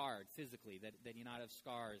be scarred physically, that he not have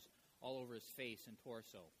scars all over his face and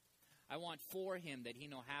torso. I want for him that he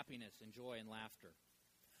know happiness and joy and laughter.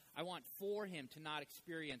 I want for him to not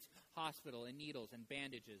experience hospital and needles and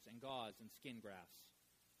bandages and gauze and skin grafts.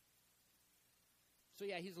 So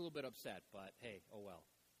yeah, he's a little bit upset, but hey, oh well.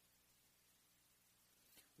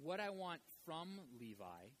 What I want from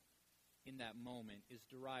Levi in that moment is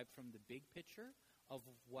derived from the big picture of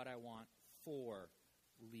what I want for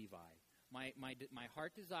Levi. My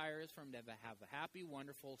heart desire is for him to have a happy,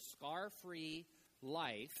 wonderful, scar-free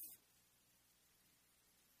life.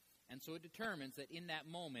 And so it determines that in that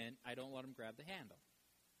moment, I don't let him grab the handle.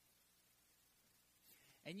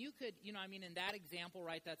 And you could, in that example,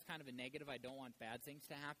 right, that's kind of a negative. I don't want bad things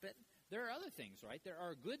to happen. There are other things, right? There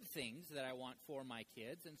are good things that I want for my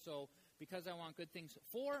kids. And so because I want good things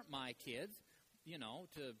for my kids,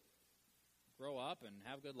 to grow up and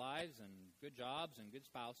have good lives and good jobs and good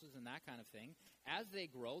spouses and that kind of thing, as they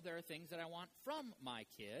grow, there are things that I want from my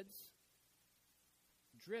kids,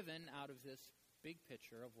 driven out of this big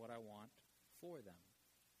picture of what I want for them.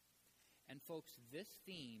 And folks, this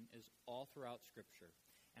theme is all throughout Scripture.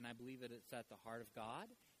 And I believe that it's at the heart of God,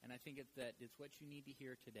 and I think that it's what you need to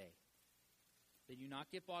hear today. That you not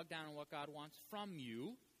get bogged down in what God wants from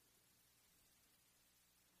you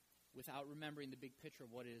without remembering the big picture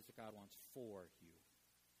of what it is that God wants for you.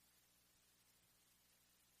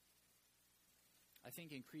 I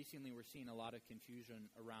think increasingly we're seeing a lot of confusion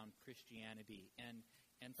around Christianity, and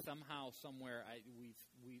somehow, somewhere,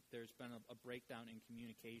 there's been a breakdown in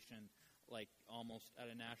communication, like almost at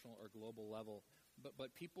a national or global level.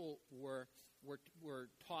 But people were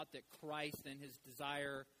taught that Christ and his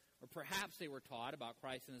desire, or perhaps they were taught about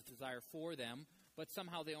Christ and his desire for them, but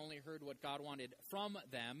somehow they only heard what God wanted from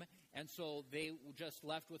them, and so they just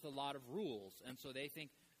left with a lot of rules. And so they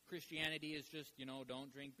think Christianity is just,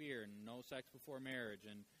 don't drink beer and no sex before marriage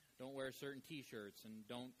and don't wear certain T-shirts and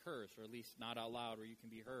don't curse, or at least not out loud where you can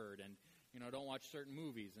be heard, and, don't watch certain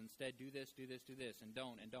movies. Instead, do this, and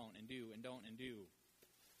don't, and do, and don't, and do.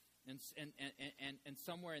 And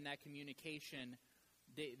somewhere in that communication,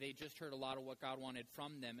 they just heard a lot of what God wanted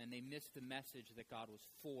from them, and they missed the message that God was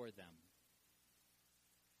for them.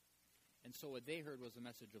 And so what they heard was a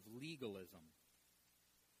message of legalism.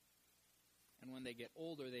 And when they get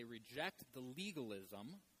older, they reject the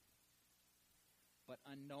legalism, but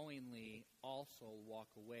unknowingly also walk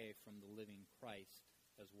away from the living Christ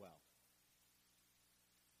as well.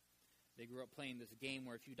 They grew up playing this game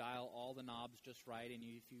where if you dial all the knobs just right and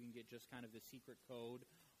if you can get just kind of the secret code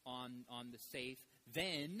on the safe,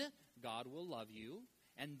 then God will love you,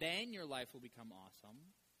 and then your life will become awesome.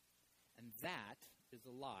 And that is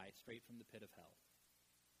a lie straight from the pit of hell.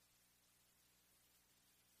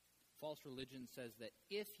 False religion says that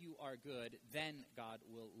if you are good, then God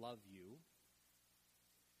will love you.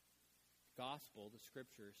 Gospel, the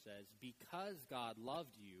scripture says, because God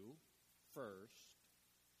loved you first,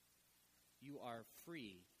 you are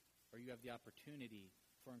free, or you have the opportunity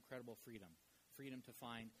for incredible freedom. Freedom to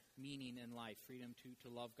find meaning in life, freedom to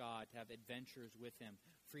love God, to have adventures with Him,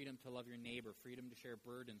 freedom to love your neighbor, freedom to share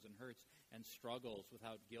burdens and hurts and struggles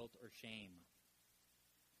without guilt or shame.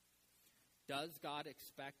 Does God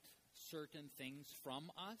expect certain things from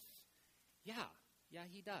us? Yeah,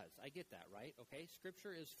 He does. I get that, right? Okay,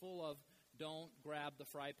 Scripture is full of don't grab the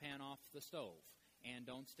fry pan off the stove, and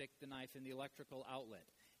don't stick the knife in the electrical outlet,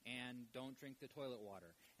 and don't drink the toilet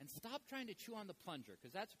water. And stop trying to chew on the plunger,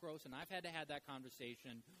 because that's gross, and I've had to have that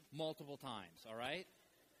conversation multiple times, all right?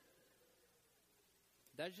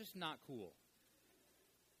 That's just not cool.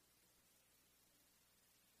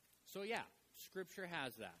 So yeah, Scripture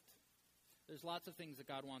has that. There's lots of things that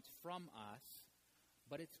God wants from us,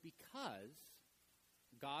 but it's because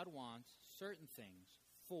God wants certain things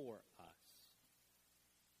for us.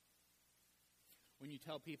 When you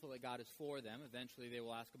tell people that God is for them, eventually they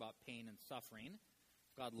will ask about pain and suffering.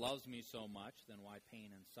 If God loves me so much, then why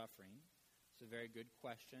pain and suffering? It's a very good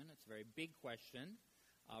question. It's a very big question.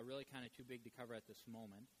 Really kind of too big to cover at this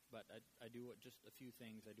moment, but I do just a few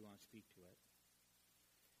things I do want to speak to it.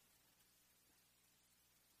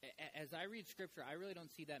 As I read Scripture, I really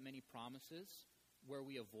don't see that many promises where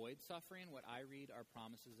we avoid suffering. What I read are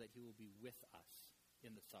promises that He will be with us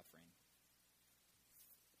in the suffering.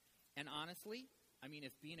 And honestly, I mean,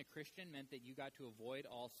 if being a Christian meant that you got to avoid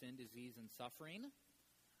all sin, disease, and suffering,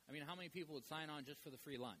 I mean, how many people would sign on just for the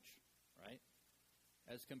free lunch, right?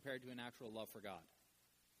 As compared to an actual love for God.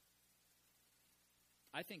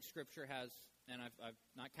 I think Scripture has, and I've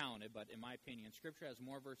not counted, but in my opinion, Scripture has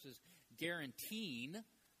more verses guaranteeing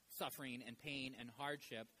suffering and pain and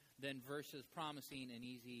hardship than verses promising an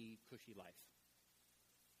easy, cushy life.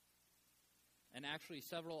 And actually,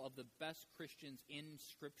 several of the best Christians in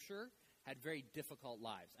Scripture had very difficult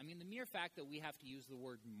lives. I mean, the mere fact that we have to use the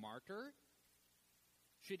word martyr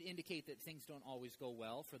should indicate that things don't always go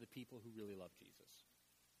well for the people who really love Jesus.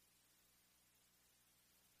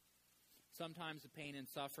 Sometimes the pain and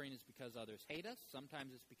suffering is because others hate us.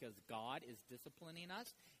 Sometimes it's because God is disciplining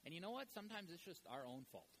us. And you know what? Sometimes it's just our own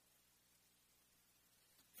fault.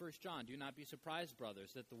 1 John, do not be surprised,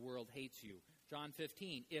 brothers, that the world hates you. John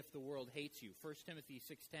 15, if the world hates you. 1 Timothy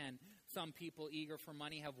 6:10, some people eager for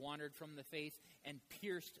money have wandered from the faith and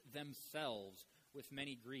pierced themselves with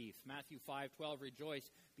many griefs. Matthew 5:12, rejoice,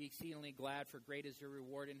 be exceedingly glad, for great is your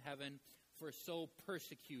reward in heaven, for so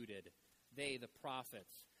persecuted they the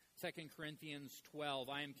prophets. 2 Corinthians 12,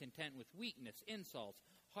 I am content with weakness, insults,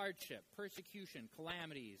 hardship, persecution,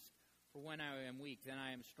 calamities, for when I am weak, then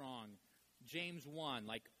I am strong. James 1,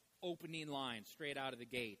 like opening line straight out of the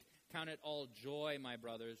gate. Count it all joy, my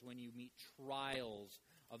brothers, when you meet trials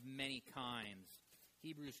of many kinds.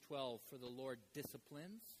 Hebrews 12, for the Lord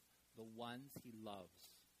disciplines the ones He loves,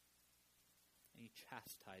 and He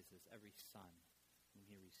chastises every son whom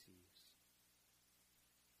He receives.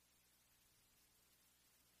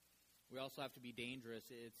 We also have to be dangerous.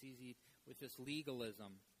 It's easy with this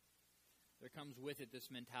legalism. There comes with it this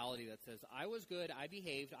mentality that says, I was good, I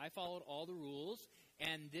behaved, I followed all the rules,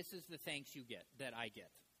 and this is the thanks you get, that I get.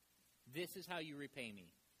 This is how you repay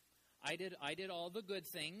me. I did all the good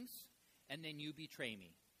things, and then you betray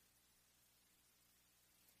me.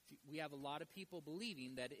 We have a lot of people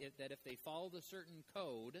believing that if they follow the certain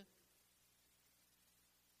code,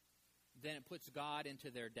 then it puts God into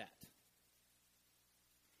their debt.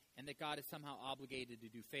 And that God is somehow obligated to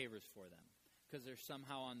do favors for them, because they're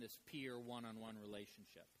somehow on this peer one-on-one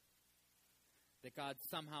relationship. That God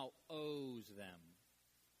somehow owes them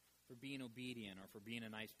for being obedient or for being a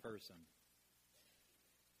nice person.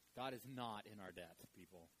 God is not in our debt,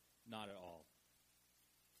 people. Not at all.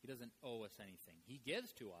 He doesn't owe us anything. He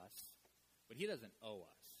gives to us, but He doesn't owe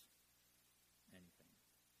us anything.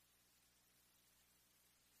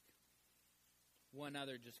 One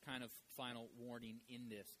other just kind of final warning in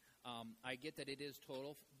this. I get that it is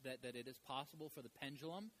that it is possible for the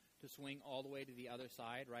pendulum to swing all the way to the other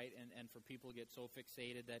side, right? And for people to get so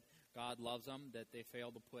fixated that God loves them that they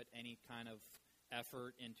fail to put any kind of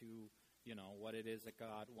effort into, what it is that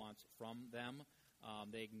God wants from them.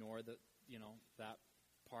 They ignore that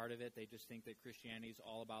part of it. They just think that Christianity is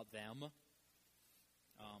all about them.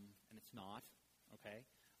 And it's It's not, okay?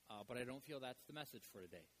 But I don't feel that's the message for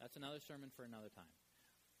today. That's another sermon for another time.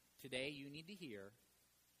 Today, you need to hear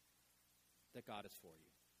that God is for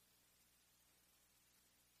you.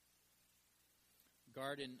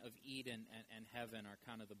 Garden of Eden and heaven are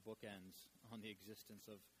kind of the bookends on the existence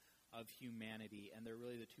of humanity, and they're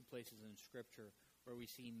really the two places in Scripture where we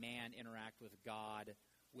see man interact with God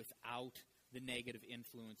without the negative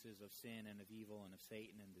influences of sin and of evil and of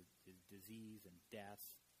Satan and the disease and death.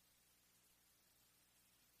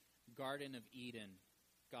 Garden of Eden,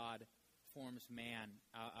 God forms man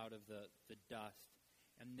out of the dust,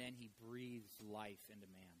 and then he breathes life into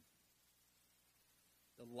man.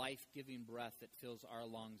 The life-giving breath that fills our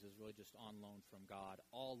lungs is really just on loan from God.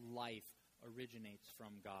 All life originates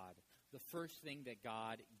from God. The first thing that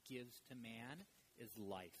God gives to man is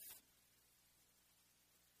life.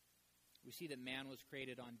 We see that man was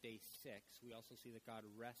created on day 6. We also see that God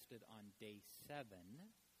rested on day 7,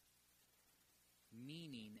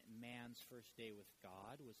 meaning man's first day with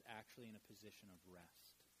God was actually in a position of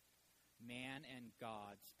rest. Man and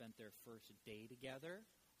God spent their first day together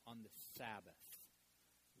on the Sabbath,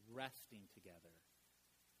 resting together.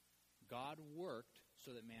 God worked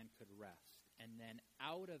so that man could rest, and then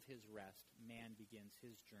out of his rest, man begins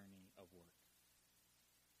his journey of work.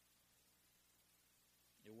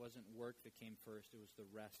 It wasn't work that came first, it was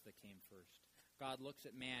the rest that came first. God looks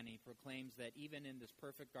at man and he proclaims that even in this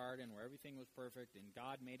perfect garden where everything was perfect and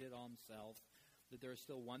God made it all himself, that there is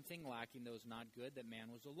still one thing lacking that was not good, that man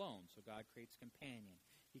was alone. So God creates companion.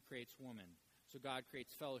 He creates woman. So God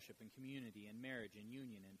creates fellowship and community and marriage and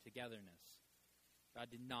union and togetherness. God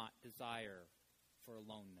did not desire for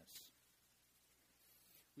aloneness.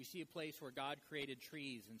 We see a place where God created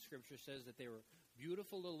trees, and Scripture says that they were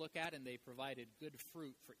beautiful to look at and they provided good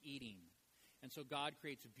fruit for eating. And so God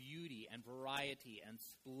creates beauty and variety and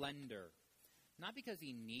splendor. Not because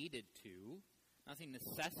he needed to, nothing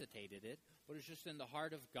necessitated it, but it's just in the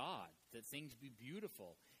heart of God that things be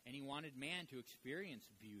beautiful. And he wanted man to experience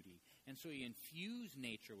beauty. And so he infused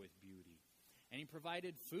nature with beauty. And he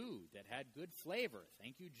provided food that had good flavor.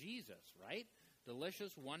 Thank you, Jesus, right?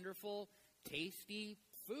 Delicious, wonderful, tasty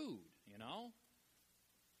food, you know?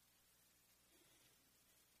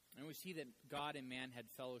 And we see that God and man had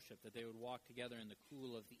fellowship, that they would walk together in the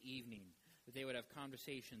cool of the evening, that they would have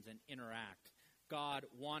conversations and interact. God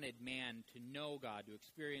wanted man to know God, to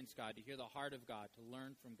experience God, to hear the heart of God, to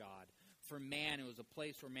learn from God. For man, it was a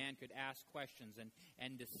place where man could ask questions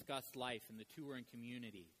and discuss life, and the two were in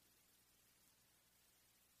community.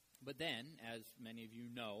 But then, as many of you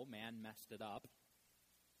know, man messed it up,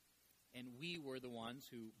 and we were the ones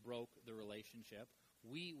who broke the relationship.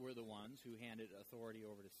 We were the ones who handed authority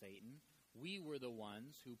over to Satan. We were the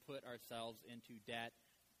ones who put ourselves into debt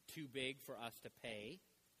too big for us to pay.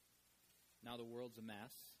 Now the world's a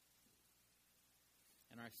mess.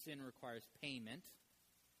 And our sin requires payment.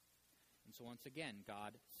 And so once again,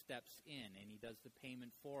 God steps in and he does the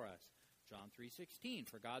payment for us. John 3:16,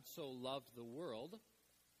 for God so loved the world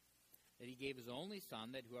that he gave his only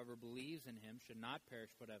Son, that whoever believes in him should not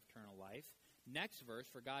perish but have eternal life. Next verse,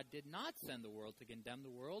 for God did not send the world to condemn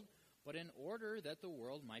the world, but in order that the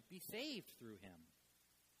world might be saved through him.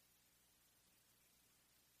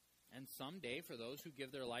 And someday, for those who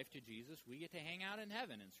give their life to Jesus, we get to hang out in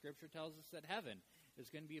heaven. And Scripture tells us that heaven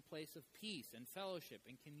is going to be a place of peace and fellowship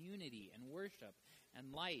and community and worship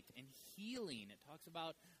and light and healing. It talks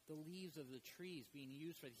about the leaves of the trees being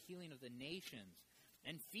used for the healing of the nations.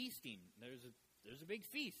 And feasting. There's a big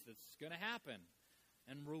feast that's going to happen.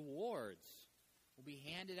 And rewards will be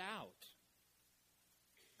handed out.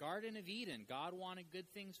 Garden of Eden, God wanted good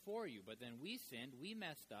things for you, but then we sinned, we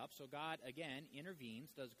messed up, so God, again, intervenes,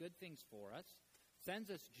 does good things for us, sends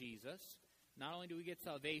us Jesus. Not only do we get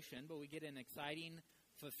salvation, but we get an exciting,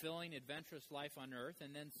 fulfilling, adventurous life on earth,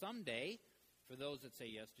 and then someday, for those that say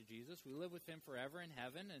yes to Jesus, we live with him forever in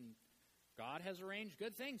heaven, and God has arranged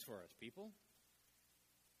good things for us, people.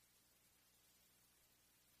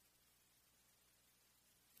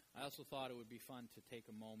 I also thought it would be fun to take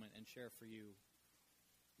a moment and share for you,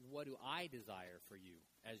 what do I desire for you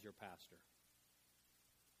as your pastor?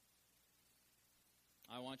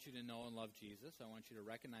 I want you to know and love Jesus. I want you to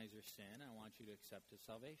recognize your sin. I want you to accept his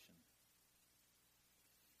salvation.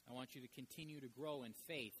 I want you to continue to grow in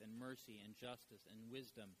faith and mercy and justice and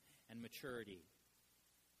wisdom and maturity.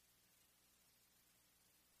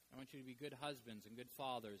 I want you to be good husbands and good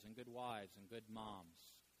fathers and good wives and good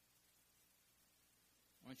moms.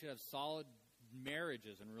 I want you to have solid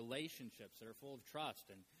marriages and relationships that are full of trust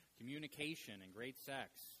and communication and great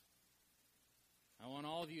sex. I want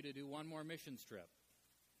all of you to do one more missions trip.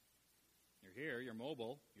 You're here, you're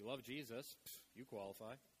mobile, you love Jesus, you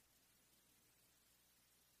qualify.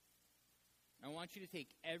 I want you to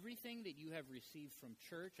take everything that you have received from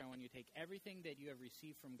church. I want you to take everything that you have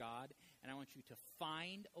received from God, and I want you to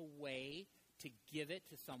find a way to give it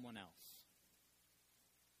to someone else.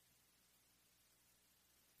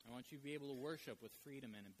 I want you to be able to worship with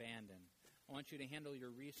freedom and abandon. I want you to handle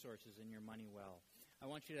your resources and your money well. I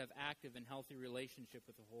want you to have active and healthy relationship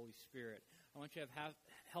with the Holy Spirit. I want you to have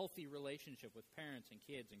healthy relationship with parents and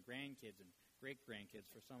kids and grandkids and great-grandkids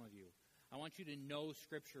for some of you. I want you to know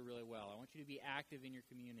Scripture really well. I want you to be active in your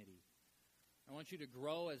community. I want you to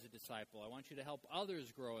grow as a disciple. I want you to help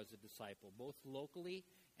others grow as a disciple, both locally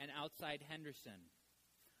and outside Henderson.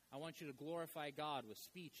 I want you to glorify God with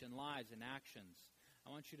speech and lives and actions. I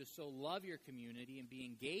want you to so love your community and be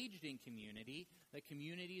engaged in community that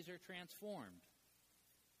communities are transformed.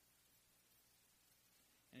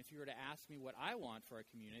 And if you were to ask me what I want for our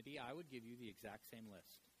community, I would give you the exact same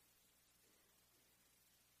list.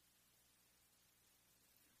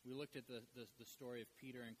 We looked at the story of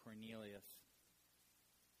Peter and Cornelius.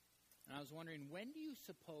 And I was wondering, when do you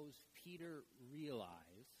suppose Peter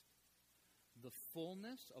realized the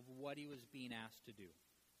fullness of what he was being asked to do?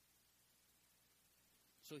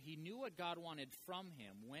 So he knew what God wanted from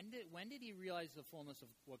him. When did he realize the fullness of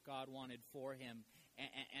what God wanted for him,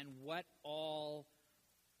 and what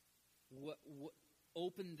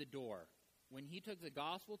opened the door? When he took the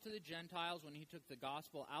gospel to the Gentiles, when he took the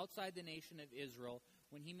gospel outside the nation of Israel,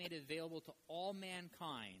 when he made it available to all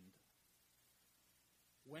mankind,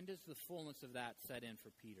 when does the fullness of that set in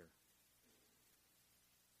for Peter?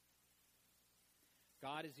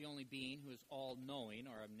 God is the only being who is all-knowing,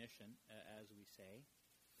 or omniscient, as we say.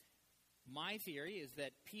 My theory is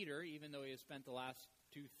that Peter, even though he has spent the last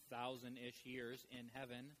 2,000-ish years in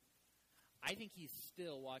heaven, I think he's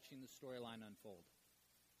still watching the storyline unfold.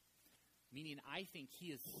 Meaning, I think he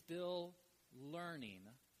is still learning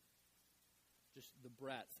just the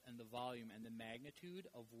breadth and the volume and the magnitude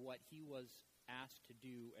of what he was asked to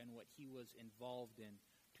do and what he was involved in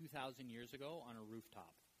 2,000 years ago on a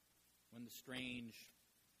rooftop when the strange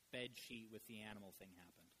bed sheet with the animal thing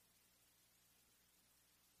happened.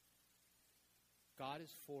 God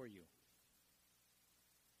is for you.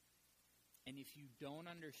 And if you don't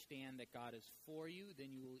understand that God is for you,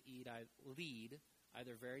 then you will lead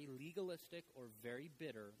either very legalistic or very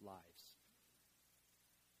bitter lives.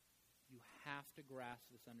 You have to grasp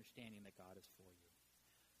this understanding that God is for you.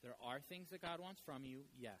 There are things that God wants from you,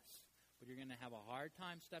 yes, but you're going to have a hard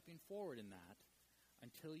time stepping forward in that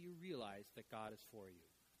until you realize that God is for you.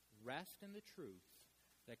 Rest in the truth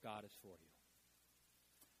that God is for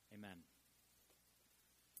you. Amen.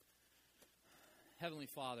 Heavenly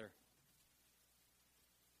Father,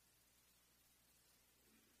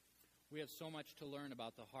 we have so much to learn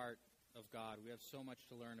about the heart of God. We have so much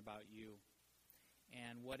to learn about you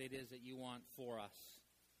and what it is that you want for us.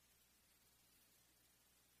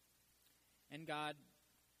 And God,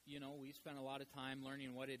 we spent a lot of time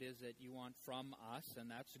learning what it is that you want from us,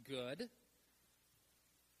 and that's good.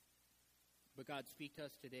 But God, speak to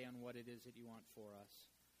us today on what it is that you want for us.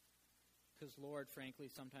 Because, Lord, frankly,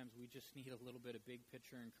 sometimes we just need a little bit of big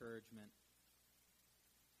picture encouragement.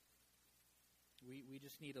 We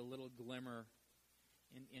just need a little glimmer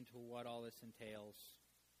into what all this entails.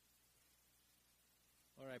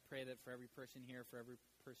 Lord, I pray that for every person here, for every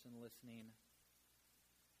person listening,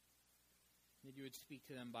 that you would speak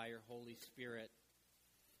to them by your Holy Spirit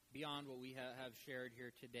beyond what we have shared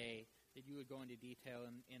here today, that you would go into detail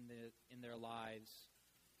in their lives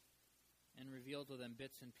and reveal to them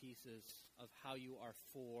bits and pieces of how you are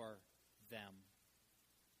for them.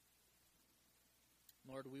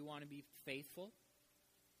 Lord, we want to be faithful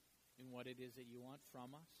in what it is that you want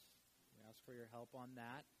from us. We ask for your help on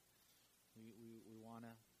that. We want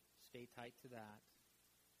to stay tight to that.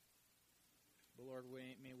 But Lord,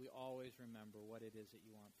 may we always remember what it is that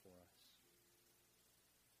you want for us.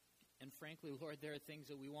 And frankly, Lord, there are things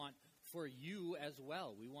that we want for you as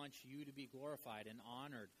well. We want you to be glorified and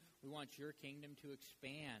honored. We want your kingdom to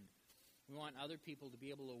expand. We want other people to be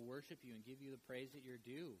able to worship you and give you the praise that you're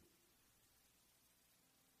due.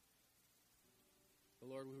 But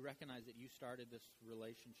Lord, we recognize that you started this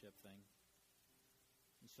relationship thing.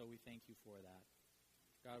 And so we thank you for that.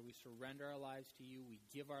 God, we surrender our lives to you. We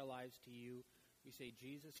give our lives to you. We say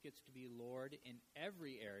Jesus gets to be Lord in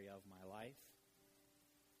every area of my life.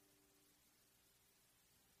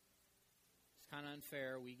 It's kind of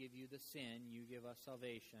unfair. We give you the sin. You give us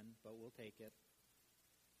salvation, but we'll take it.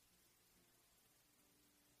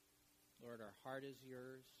 Lord, our heart is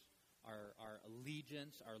yours. Our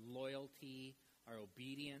allegiance, our loyalty, our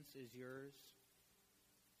obedience is yours.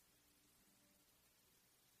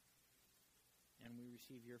 And we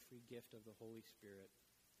receive your free gift of the Holy Spirit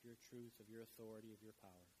your truth, of your authority, of your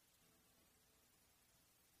power.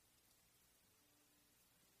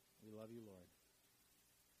 We love you, Lord.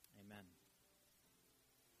 Amen.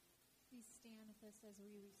 Please stand with us as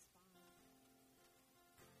we respond.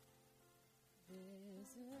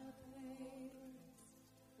 There's a place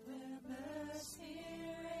where mercy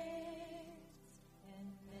reigns and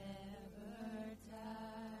never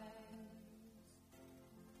dies.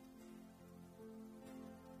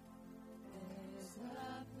 There's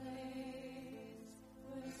a place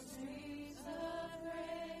where streams of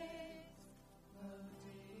grace flow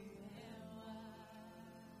deep and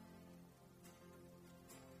wide.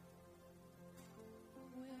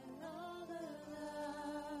 When all the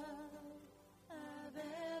love I've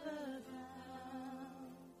ever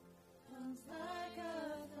found comes like a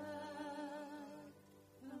flood,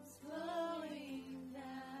 comes flowing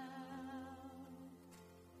down.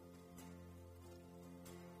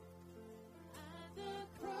 At the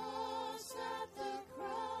cross,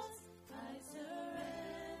 I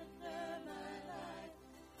surrender my life.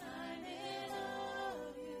 I'm in awe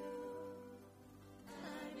of you.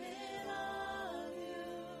 I'm in awe of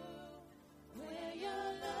you. Where your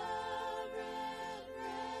love ran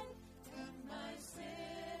red and my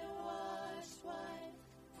sin washed white.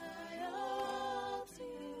 I owe all to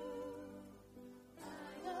you. I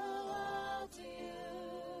owe all to you,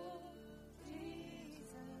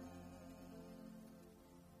 Jesus.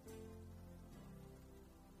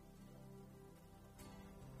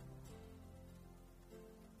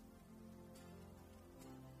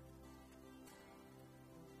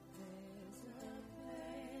 There's a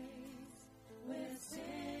place where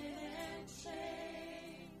sin and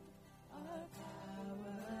shame are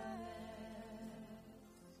powerless,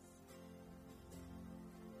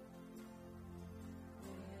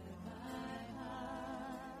 where my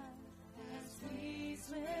heart has peace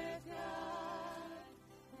with God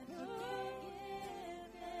and forgiveness,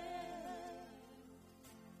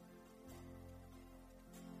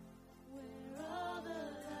 where all the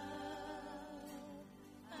love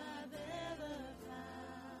I've ever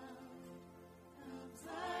found comes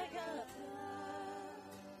like a flood,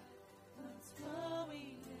 comes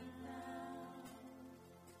flowing down.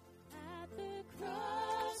 At the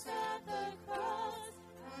cross,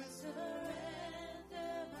 I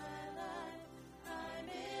surrender my life. I'm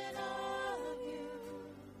in awe of you.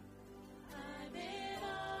 I'm in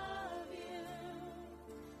awe of you.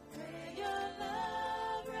 Where your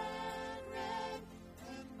love ran red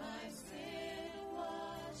and my sin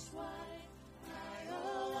washed white. I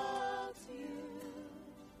owe all to you.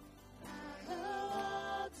 I owe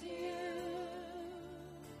all to you.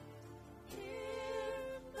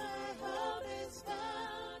 Here my hope is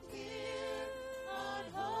found. Here on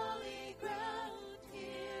holy ground.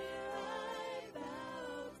 Here I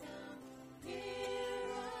bow down.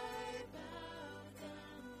 Here I bow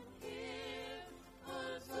down. Here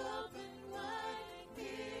arms open wide.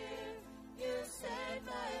 Here you saved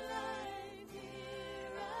my life.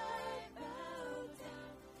 Here I bow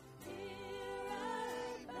down. Here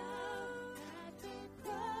I bow. At the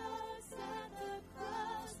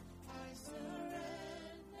cross, I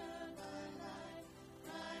surrender my life.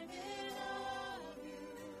 I'm in awe of you.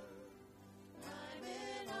 I'm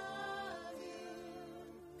in awe of you.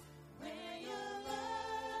 Where your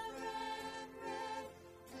love ran red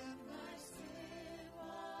and my sin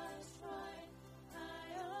washed white. I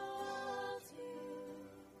owe all to you.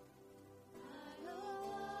 I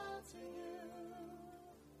owe all to you,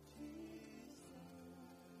 Jesus.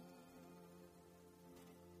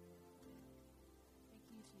 Thank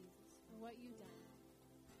you, Jesus, for what you've done.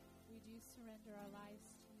 We do surrender our lives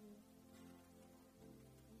to you.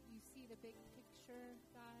 You see the big picture,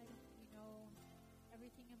 God. You know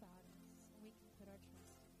everything about us, and we can put our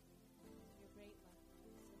trust in you. Your great love.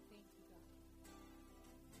 So thank you, God.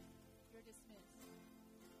 You're dismissed.